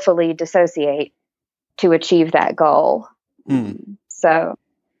will willfully dissociate to achieve that goal. So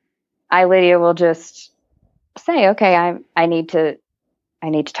I, Lydia, will just say, okay, I need to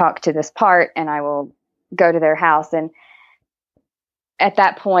talk to this part, and I will go to their house. And at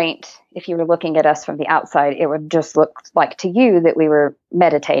that point, if you were looking at us from the outside, it would just look like to you that we were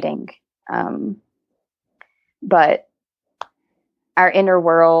meditating. But our inner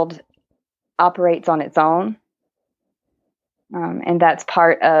world operates on its own. And that's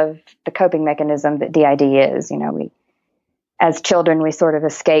part of the coping mechanism that DID is. You know, we, as children, we sort of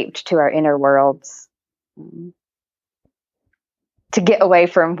escaped to our inner worlds to get away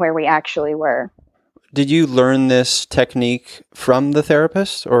from where we actually were. Did you learn this technique from the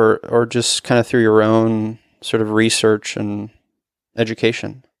therapist, or just kind of through your own sort of research and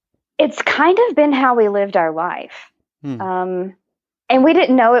education? It's kind of been how we lived our life. And we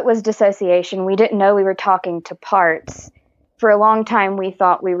didn't know it was dissociation. We didn't know we were talking to parts. For a long time, we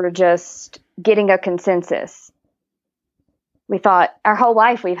thought we were just getting a consensus. We thought our whole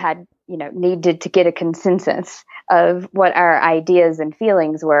life we've had, needed to get a consensus of what our ideas and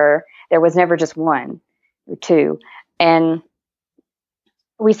feelings were. There was never just one or two. And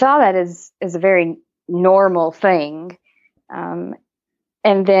we saw that as a very normal thing. And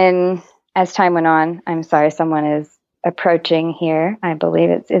then as time went on, I'm sorry, someone is approaching here. I believe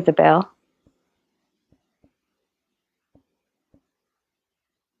it's Isabel.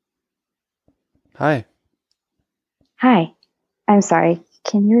 Hi. Hi. I'm sorry.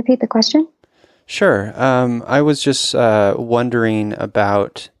 Can you repeat the question? Sure. I was just wondering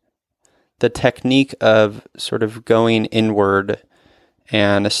about the technique of sort of going inward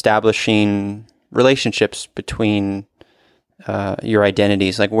and establishing relationships between your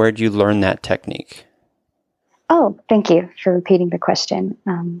identities. Like, where did you learn that technique? Oh, thank you for repeating the question.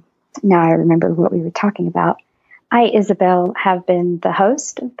 Now I remember what we were talking about. I, Isabel, have been the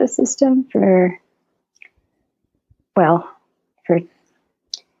host of the system for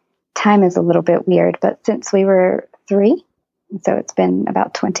time is a little bit weird, but since we were 3, so it's been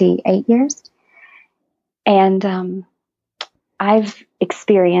about 28 years. And I've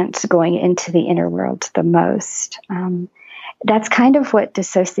experienced going into the inner world the most. That's kind of what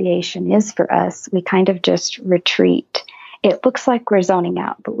dissociation is for us. We kind of just retreat. It looks like we're zoning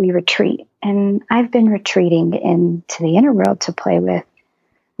out, but we retreat. And I've been retreating into the inner world to play with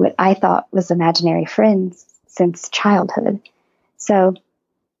what I thought was imaginary friends since childhood. So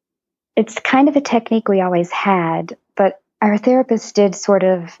it's kind of a technique we always had, but our therapist did sort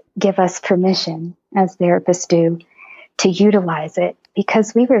of give us permission, as therapists do, to utilize it,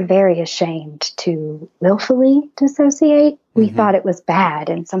 because we were very ashamed to willfully dissociate. We thought it was bad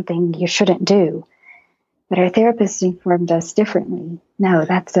and something you shouldn't do. But our therapist informed us differently. No,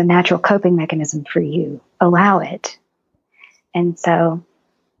 that's a natural coping mechanism for you. Allow it. And so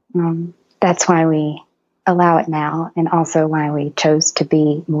that's why we allow it now, and also why we chose to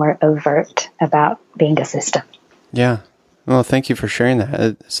be more overt about being a system. Yeah. Well, thank you for sharing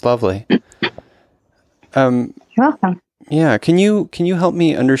that. It's lovely. You're welcome. Yeah. Can you help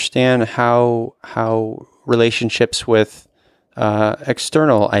me understand how relationships with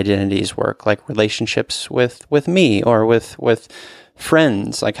external identities work, like relationships with me or with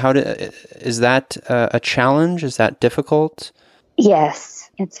friends? Like, is that a challenge? Is that difficult? Yes,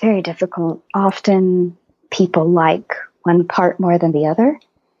 it's very difficult. Often people like one part more than the other.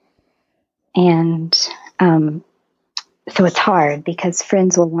 And so it's hard, because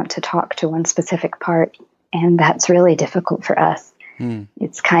friends will want to talk to one specific part, and that's really difficult for us.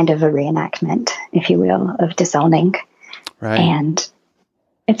 It's kind of a reenactment, if you will, of disowning. Right. And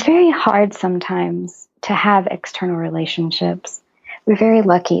it's very hard sometimes to have external relationships. We're very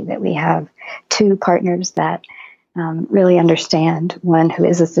lucky that we have 2 partners that really understand, one who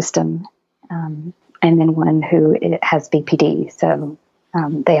is a system, and then one who has BPD. So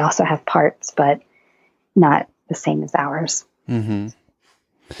they also have parts, but not the same as ours. Mm-hmm.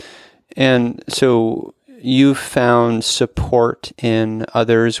 And so you found support in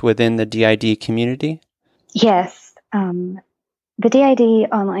others within the DID community? Yes. The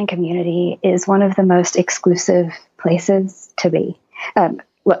DID online community is one of the most exclusive places to be.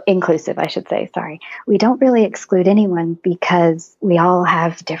 Well, inclusive, I should say. Sorry. We don't really exclude anyone because we all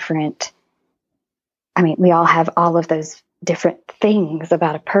have we all have all of those different things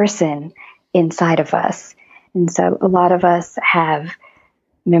about a person inside of us. And so a lot of us have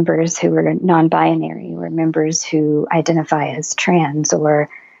members who are non-binary or members who identify as trans, so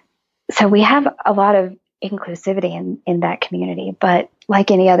we have a lot of inclusivity in that community. But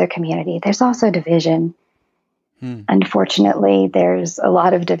like any other community, there's also division. Unfortunately, there's a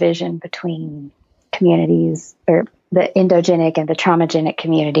lot of division between communities, or the endogenic and the traumagenic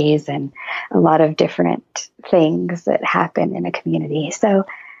communities, and a lot of different things that happen in a community. So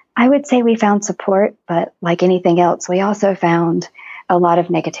I would say we found support, but like anything else, we also found a lot of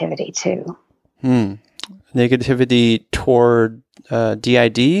negativity too. Negativity toward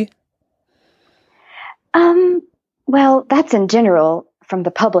DID? Well, that's in general from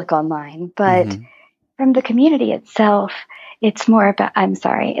the public online, but from the community itself, it's more about, I'm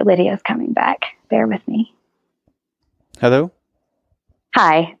sorry, Lydia's coming back. Bear with me. Hello?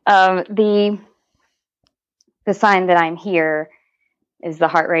 Hi. The sign that I'm here is the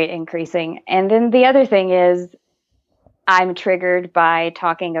heart rate increasing. And then the other thing is I'm triggered by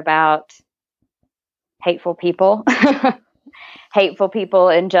talking about hateful people. Hateful people,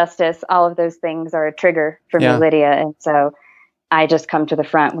 injustice, all of those things are a trigger for me, Lydia. And so I just come to the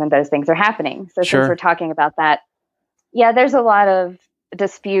front when those things are happening. So since we're talking about that, there's a lot of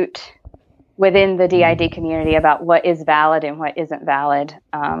dispute within the DID community about what is valid and what isn't valid.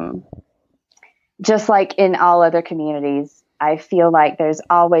 Just like in all other communities, I feel like there's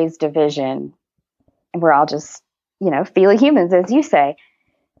always division, and we're all just, feely humans, as you say.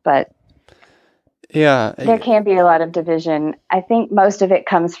 But there can be a lot of division. I think most of it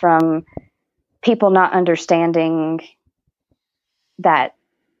comes from people not understanding that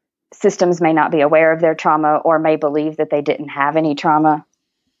systems may not be aware of their trauma or may believe that they didn't have any trauma.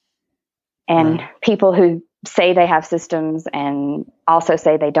 And people who say they have systems and also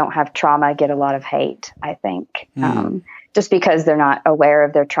say they don't have trauma get a lot of hate, I think, just because they're not aware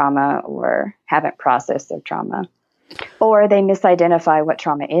of their trauma or haven't processed their trauma, or they misidentify what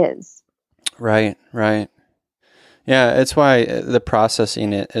trauma is. Right. Yeah, it's why the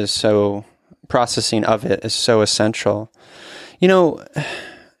processing of it is so essential.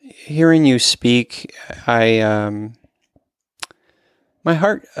 Hearing you speak, my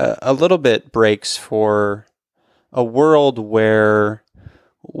heart a little bit breaks for a world where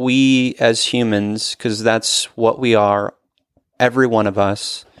we as humans, because that's what we are, every one of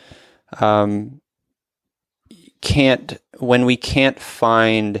us, when we can't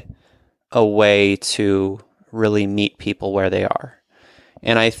find a way to really meet people where they are.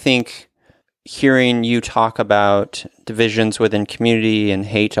 And I think hearing you talk about divisions within community and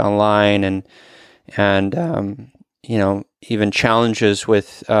hate online and even challenges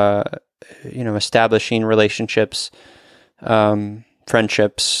with establishing relationships,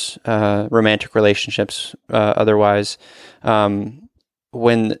 friendships, romantic relationships, otherwise,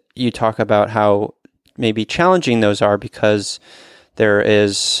 when you talk about how maybe challenging those are because there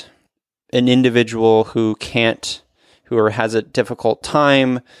is an individual who has a difficult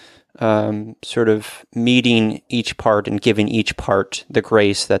time sort of meeting each part and giving each part the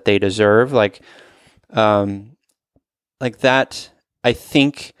grace that they deserve, like that. I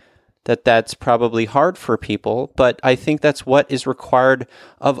think that's probably hard for people, but I think that's what is required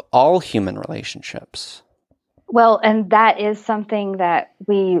of all human relationships. Well, and that is something that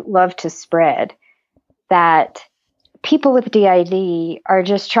we love to spread, that people with DID are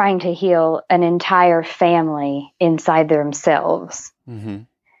just trying to heal an entire family inside themselves.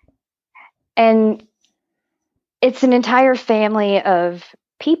 And it's an entire family of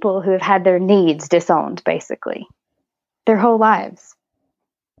people who have had their needs disowned, basically, their whole lives.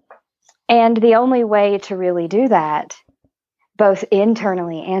 And the only way to really do that, both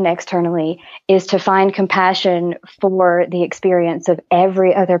internally and externally, is to find compassion for the experience of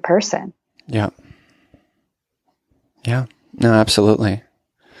every other person. Yeah. No, absolutely.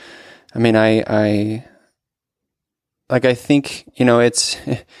 I mean, I think, it's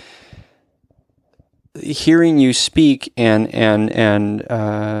hearing you speak and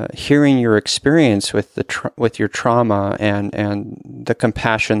hearing your experience with your trauma and the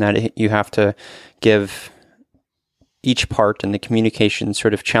compassion that you have to give each part and the communication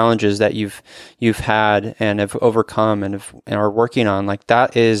sort of challenges that you've had and have overcome and are working on, like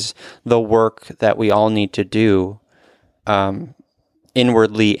that is the work that we all need to do,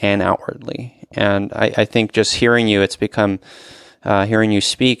 inwardly and outwardly. And I think just hearing you, it's become, hearing you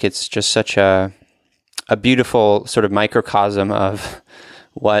speak, it's just such a beautiful sort of microcosm of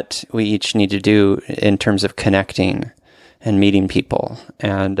what we each need to do in terms of connecting and meeting people.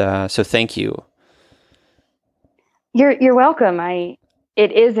 And so thank you. You're welcome.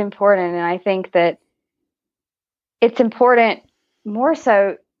 It is important, and I think that it's important more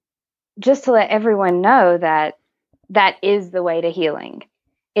so just to let everyone know that that is the way to healing.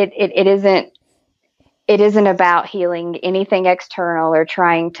 It isn't about healing anything external or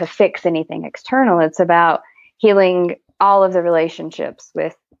trying to fix anything external. It's about healing all of the relationships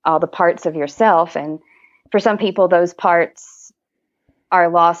with all the parts of yourself. And for some people, those parts are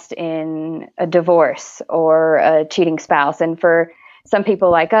lost in a divorce or a cheating spouse. And for some people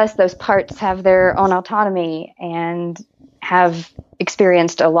like us, those parts have their own autonomy and have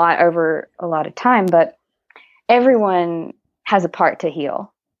experienced a lot over a lot of time. But everyone has a part to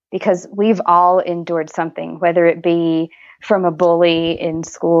heal because we've all endured something, whether it be from a bully in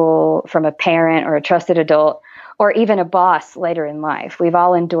school, from a parent or a trusted adult, or even a boss later in life. We've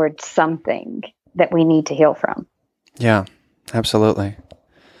all endured something that we need to heal from. Yeah, absolutely.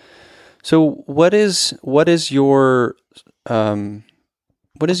 So what is your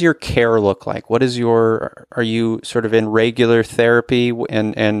care look like? Are you sort of in regular therapy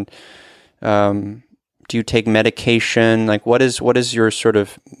and do you take medication? Like what is your sort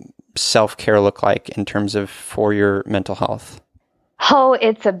of self-care look like in terms of for your mental health? Oh,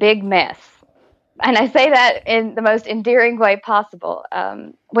 it's a big mess. And I say that in the most endearing way possible.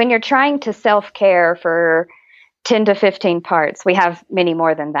 When you're trying to self-care for 10 to 15 parts, we have many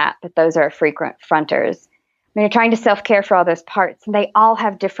more than that, but those are frequent fronters. When you're trying to self-care for all those parts, and they all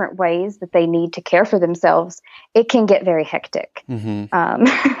have different ways that they need to care for themselves, it can get very hectic.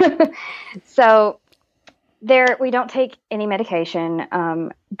 Mm-hmm. So we don't take any medication.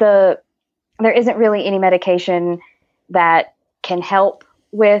 There isn't really any medication that can help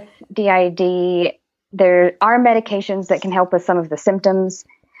with DID. There are medications that can help with some of the symptoms,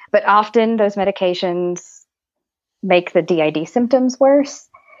 but often those medications make the DID symptoms worse.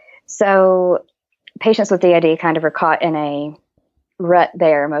 So patients with DID kind of are caught in a rut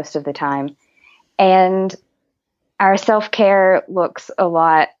there most of the time. And our self-care looks a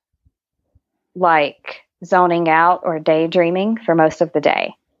lot like zoning out or daydreaming for most of the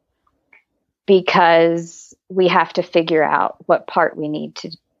day, because we have to figure out what part we need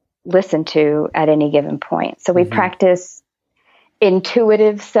to listen to at any given point. So we practice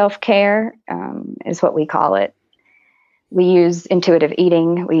intuitive self-care, is what we call it. We use intuitive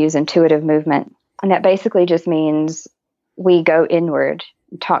eating, we use intuitive movement. And that basically just means we go inward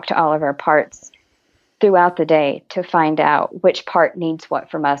and talk to all of our parts throughout the day to find out which part needs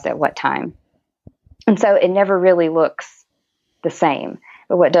what from us at what time. And so it never really looks the same.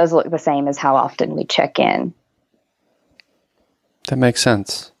 But what does look the same is how often we check in. That makes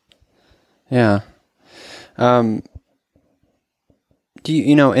sense. Yeah. Do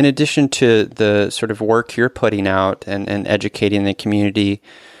you, in addition to the sort of work you're putting out and educating the community,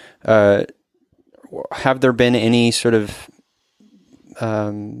 have there been any sort of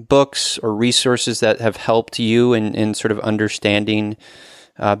books or resources that have helped you in sort of understanding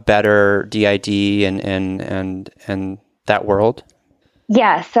better DID and that world?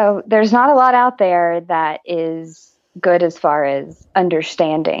 Yeah, so there's not a lot out there that is good as far as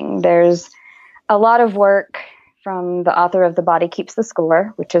understanding. There's a lot of work from the author of The Body Keeps the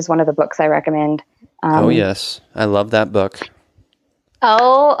Score, which is one of the books I recommend. Oh, yes. I love that book.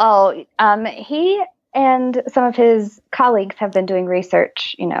 He and some of his colleagues have been doing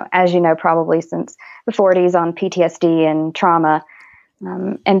research, as you know, probably since the 40s on PTSD and trauma.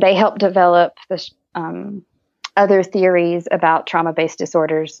 And they helped develop this other theories about trauma-based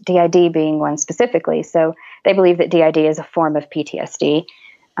disorders, DID being one specifically. So they believe that DID is a form of PTSD.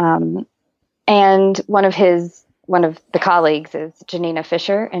 And one of the colleagues is Janina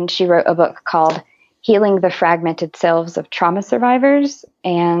Fisher, and she wrote a book called Healing the Fragmented Selves of Trauma Survivors.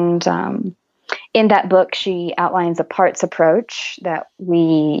 And in that book, she outlines a parts approach that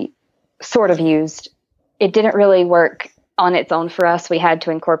we sort of used. It didn't really work on its own for us. We had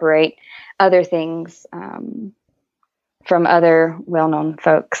to incorporate other things from other well-known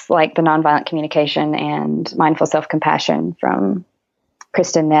folks, like the nonviolent communication and mindful self-compassion from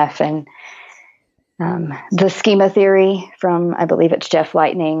Kristen Neff, and the schema theory from, I believe it's Jeff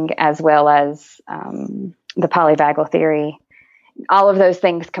Lightning, as well as the polyvagal theory. All of those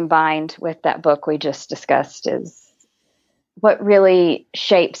things combined with that book we just discussed is what really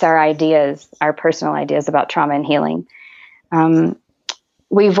shapes our ideas, our personal ideas about trauma and healing.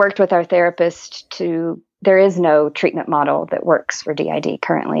 We've worked with our therapist to there is no treatment model that works for DID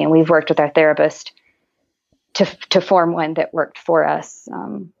currently, and we've worked with our therapist to form one that worked for us.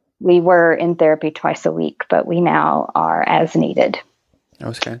 We were in therapy twice a week, but we now are as needed.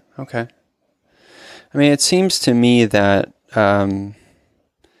 Okay. I mean, it seems to me that,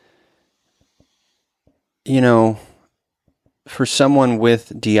 for someone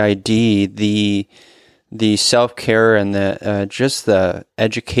with DID, the self-care and the just the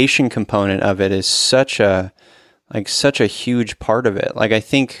education component of it is such a huge part of it. Like, I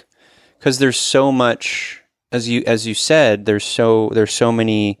think because there's so much, as you said, there's so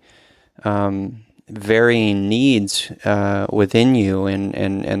many varying needs within you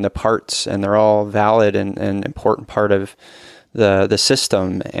and the parts, and they're all valid and important part of the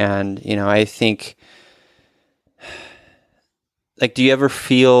system. And I think, like, do you ever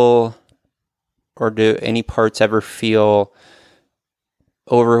feel, or do any parts ever feel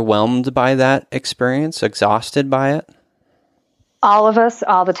overwhelmed by that experience, exhausted by it? All of us,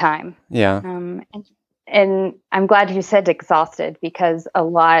 all the time. Yeah. And I'm glad you said exhausted, because a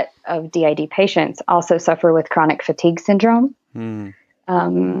lot of DID patients also suffer with chronic fatigue syndrome.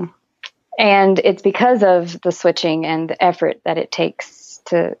 And it's because of the switching and the effort that it takes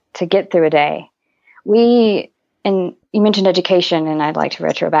to get through a day. And you mentioned education, and I'd like to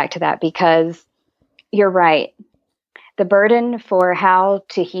retro back to that, because you're right. The burden for how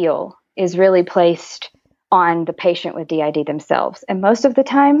to heal is really placed on the patient with DID themselves. And most of the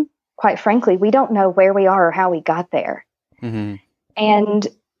time, quite frankly, we don't know where we are or how we got there. Mm-hmm. And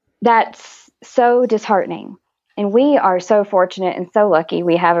that's so disheartening. And we are so fortunate and so lucky.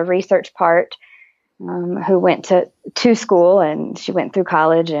 We have a research part who went to school, and she went through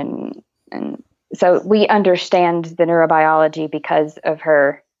college. And so we understand the neurobiology because of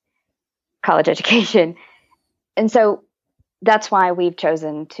her college education. And so that's why we've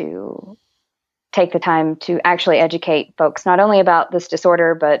chosen to take the time to actually educate folks, not only about this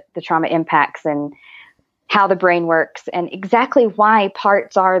disorder, but the trauma impacts and how the brain works and exactly why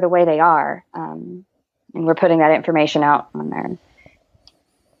parts are the way they are. And we're putting that information out on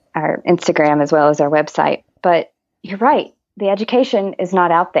our Instagram as well as our website. But you're right. The education is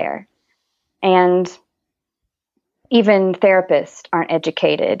not out there. And even therapists aren't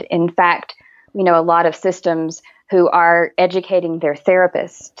educated. In fact, we know a lot of systems who are educating their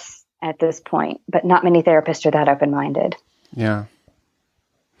therapists at this point, but not many therapists are that open-minded. Yeah.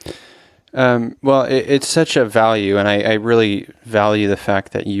 Well, it's such a value, and I really value the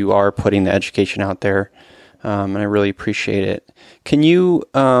fact that you are putting the education out there, and I really appreciate it. Can you,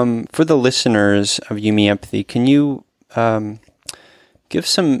 for the listeners of Yumi Empathy, can you give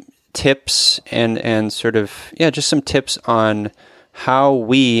some tips and sort of, just some tips on how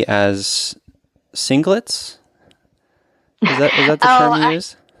we as singlets, is that the term you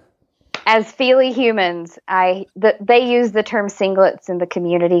use? As Feely humans, they use the term singlets in the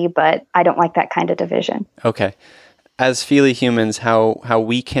community, but I don't like that kind of division. Okay. As Feely humans, how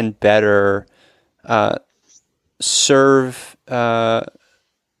we can better serve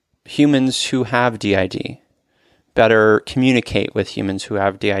humans who have DID, better communicate with humans who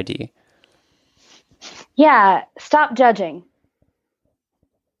have DID. Yeah, stop judging.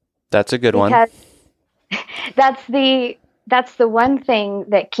 That's a good one. That's the one thing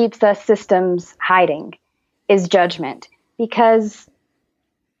that keeps us systems hiding, is judgment. Because,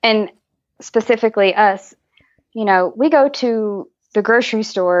 and specifically us, we go to the grocery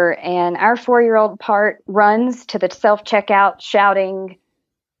store and our 4-year-old part runs to the self-checkout shouting,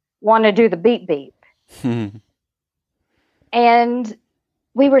 "Want to do the beep beep." And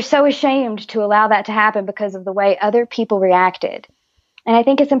we were so ashamed to allow that to happen because of the way other people reacted. And I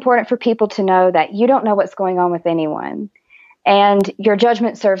think it's important for people to know that you don't know what's going on with anyone. And your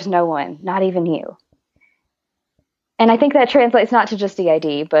judgment serves no one, not even you. And I think that translates not to just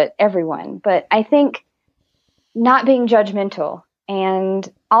DID, but everyone. But I think not being judgmental and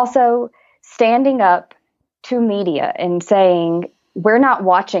also standing up to media and saying, we're not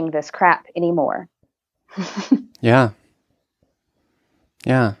watching this crap anymore. Yeah.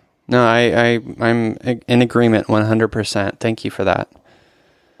 No, I'm in agreement 100%. Thank you for that.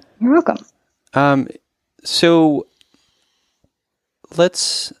 You're welcome. So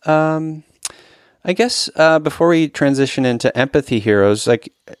let's, I guess, before we transition into Empathy Heroes,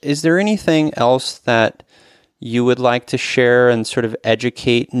 is there anything else that you would like to share and sort of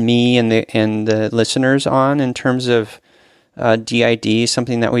educate me and the listeners on in terms of DID,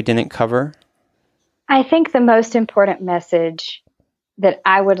 something that we didn't cover? I think the most important message that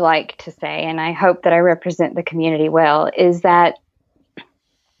I would like to say, and I hope that I represent the community well, is that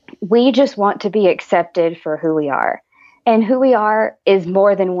we just want to be accepted for who we are. And who we are is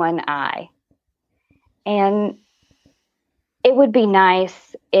more than one I. And it would be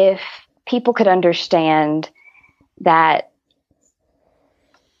nice if people could understand that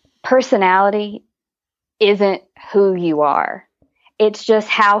personality isn't who you are. It's just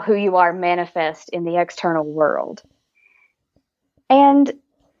how who you are manifests in the external world. And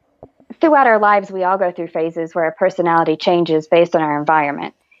throughout our lives, we all go through phases where our personality changes based on our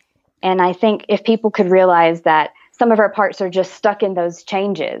environment. And I think if people could realize that some of our parts are just stuck in those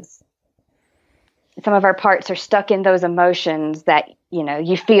changes, some of our parts are stuck in those emotions that, you know,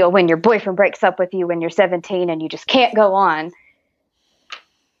 you feel when your boyfriend breaks up with you when you're 17 and you just can't go on.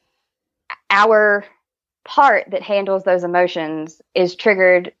 Our part that handles those emotions is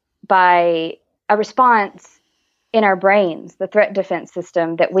triggered by a response in our brains, the threat defense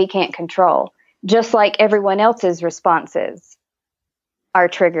system that we can't control, just like everyone else's responses are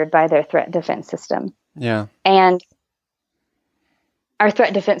triggered by their threat defense system. Yeah. And our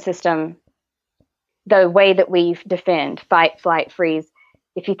threat defense system, the way that we defend, fight, flight, freeze,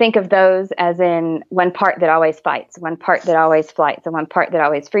 if you think of those as in one part that always fights, one part that always flights, and one part that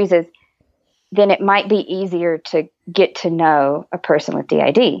always freezes, then it might be easier to get to know a person with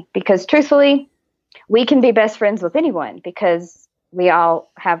DID. Because truthfully, we can be best friends with anyone because we have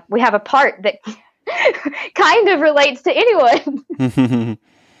a part that kind of relates to anyone.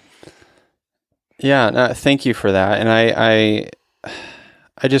 Yeah, no, thank you for that. And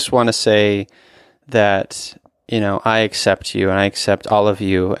I just want to say that, you know, I accept you and I accept all of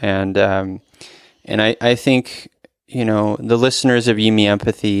you. And I think, you know, the listeners of You Me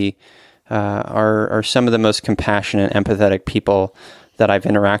Empathy are some of the most compassionate, empathetic people that I've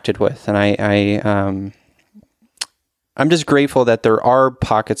interacted with. And I'm just grateful that there are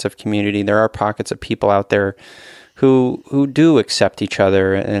pockets of community, there are pockets of people out there who do accept each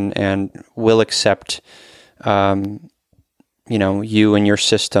other and will accept, you know, you and your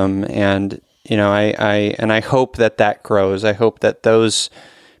system. And, you know, I hope that grows. I hope that those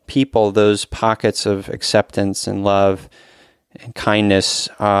people, those pockets of acceptance and love and kindness,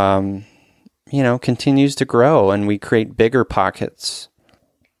 you know, continues to grow and we create bigger pockets.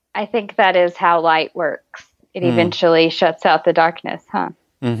 I think that is how light works. It eventually shuts out the darkness, huh?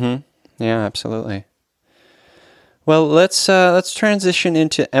 Mm-hmm. Yeah, absolutely. Well, let's transition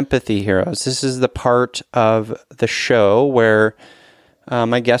into Empathy Heroes. This is the part of the show where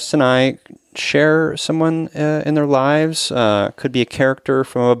my guests and I share someone in their lives. Could be a character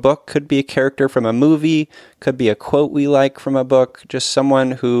from a book, could be a character from a movie, could be a quote we like from a book, just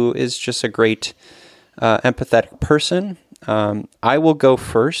someone who is just a great empathetic person. I will go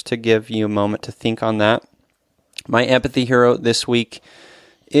first to give you a moment to think on that. My empathy hero this week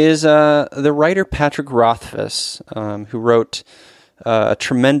is the writer Patrick Rothfuss, who wrote a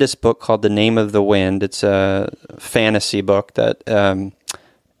tremendous book called The Name of the Wind. It's a fantasy book that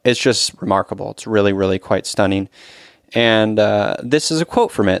is just remarkable. It's really, really quite stunning. And this is a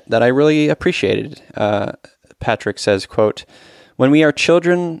quote from it that I really appreciated. Patrick says, quote, "When we are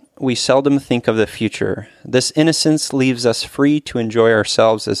children, we seldom think of the future. This innocence leaves us free to enjoy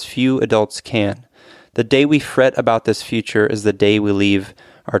ourselves as few adults can. The day we fret about this future is the day we leave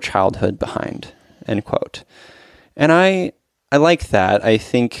our childhood behind." End quote. And I like that. I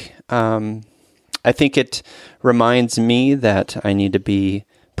think it reminds me that I need to be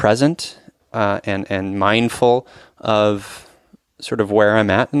present and mindful of sort of where I'm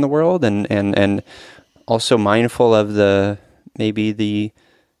at in the world, and also mindful of the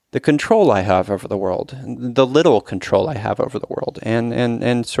control I have over the world, the little control I have over the world,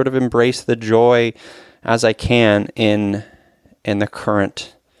 and sort of embrace the joy as I can in the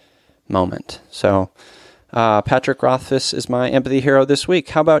current moment. So Patrick Rothfuss is my empathy hero this week.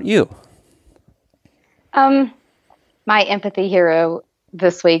 How about you? My empathy hero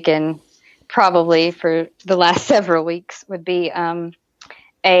this week, and probably for the last several weeks, would be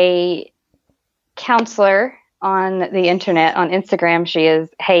a counselor on the internet, on Instagram. She is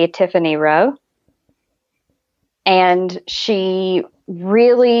Hey Tiffany Rowe. And she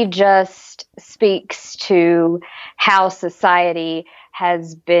really just speaks to how society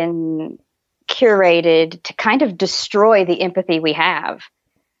has been curated to kind of destroy the empathy we have.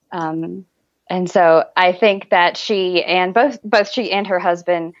 And so I think that she and both she and her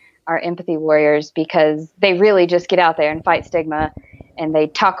husband are empathy warriors, because they really just get out there and fight stigma, and they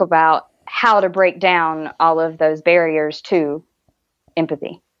talk about how to break down all of those barriers to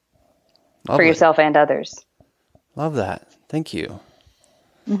empathy. Lovely. For yourself and others. Love that. Thank you.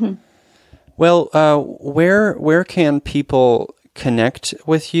 Mm-hmm. Well, where can people connect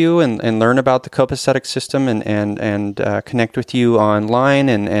with you and learn about the copacetic system and connect with you online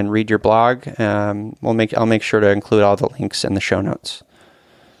and read your blog? I'll make sure to include all the links in the show notes.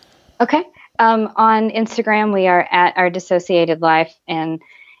 Okay. On Instagram, we are at Our Dissociated Life, and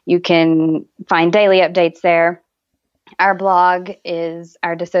you can find daily updates there. Our blog is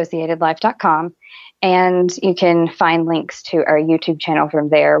ourdissociatedlife.com, and you can find links to our YouTube channel from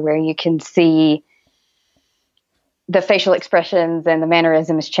there, where you can see the facial expressions and the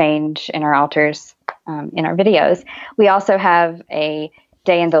mannerisms change in our altars in our videos. We also have a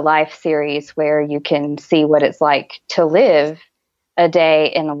Day in the Life series where you can see what it's like to live a day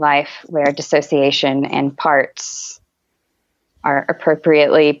in a life where dissociation and parts are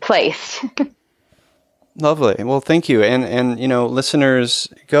appropriately placed. Lovely. Well, thank you. And listeners,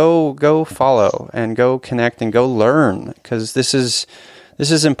 go follow and go connect and go learn, because this is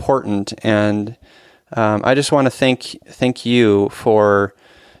important. And I just want to thank you for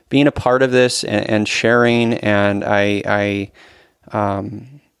being a part of this and sharing. And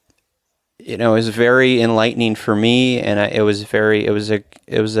it was very enlightening for me. And I'm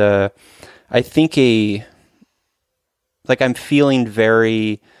feeling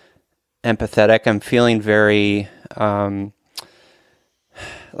very empathetic. I'm feeling very,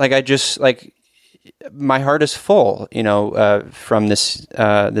 my heart is full, from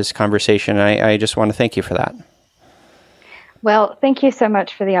this conversation. And I just want to thank you for that. Well, thank you so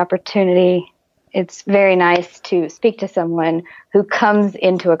much for the opportunity. It's very nice to speak to someone who comes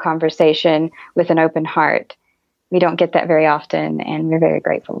into a conversation with an open heart. We don't get that very often, and we're very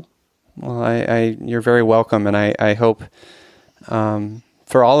grateful. Well, you're very welcome, and I hope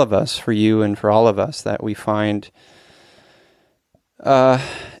for all of us, for you and for all of us, that we find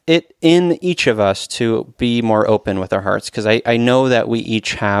it in each of us to be more open with our hearts, because I know that we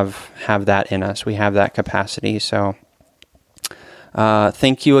each have that in us. We have that capacity. So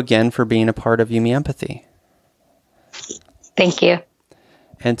thank you again for being a part of Yumi Empathy. Thank you.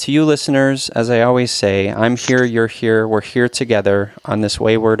 And to you listeners, as I always say, I'm here, you're here, we're here together on this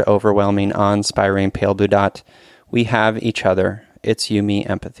wayward, overwhelming, awe-inspiring pale blue dot. We have each other. It's Yumi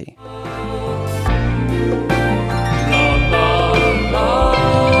Empathy.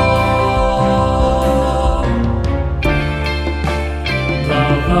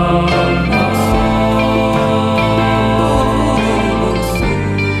 La, la, la.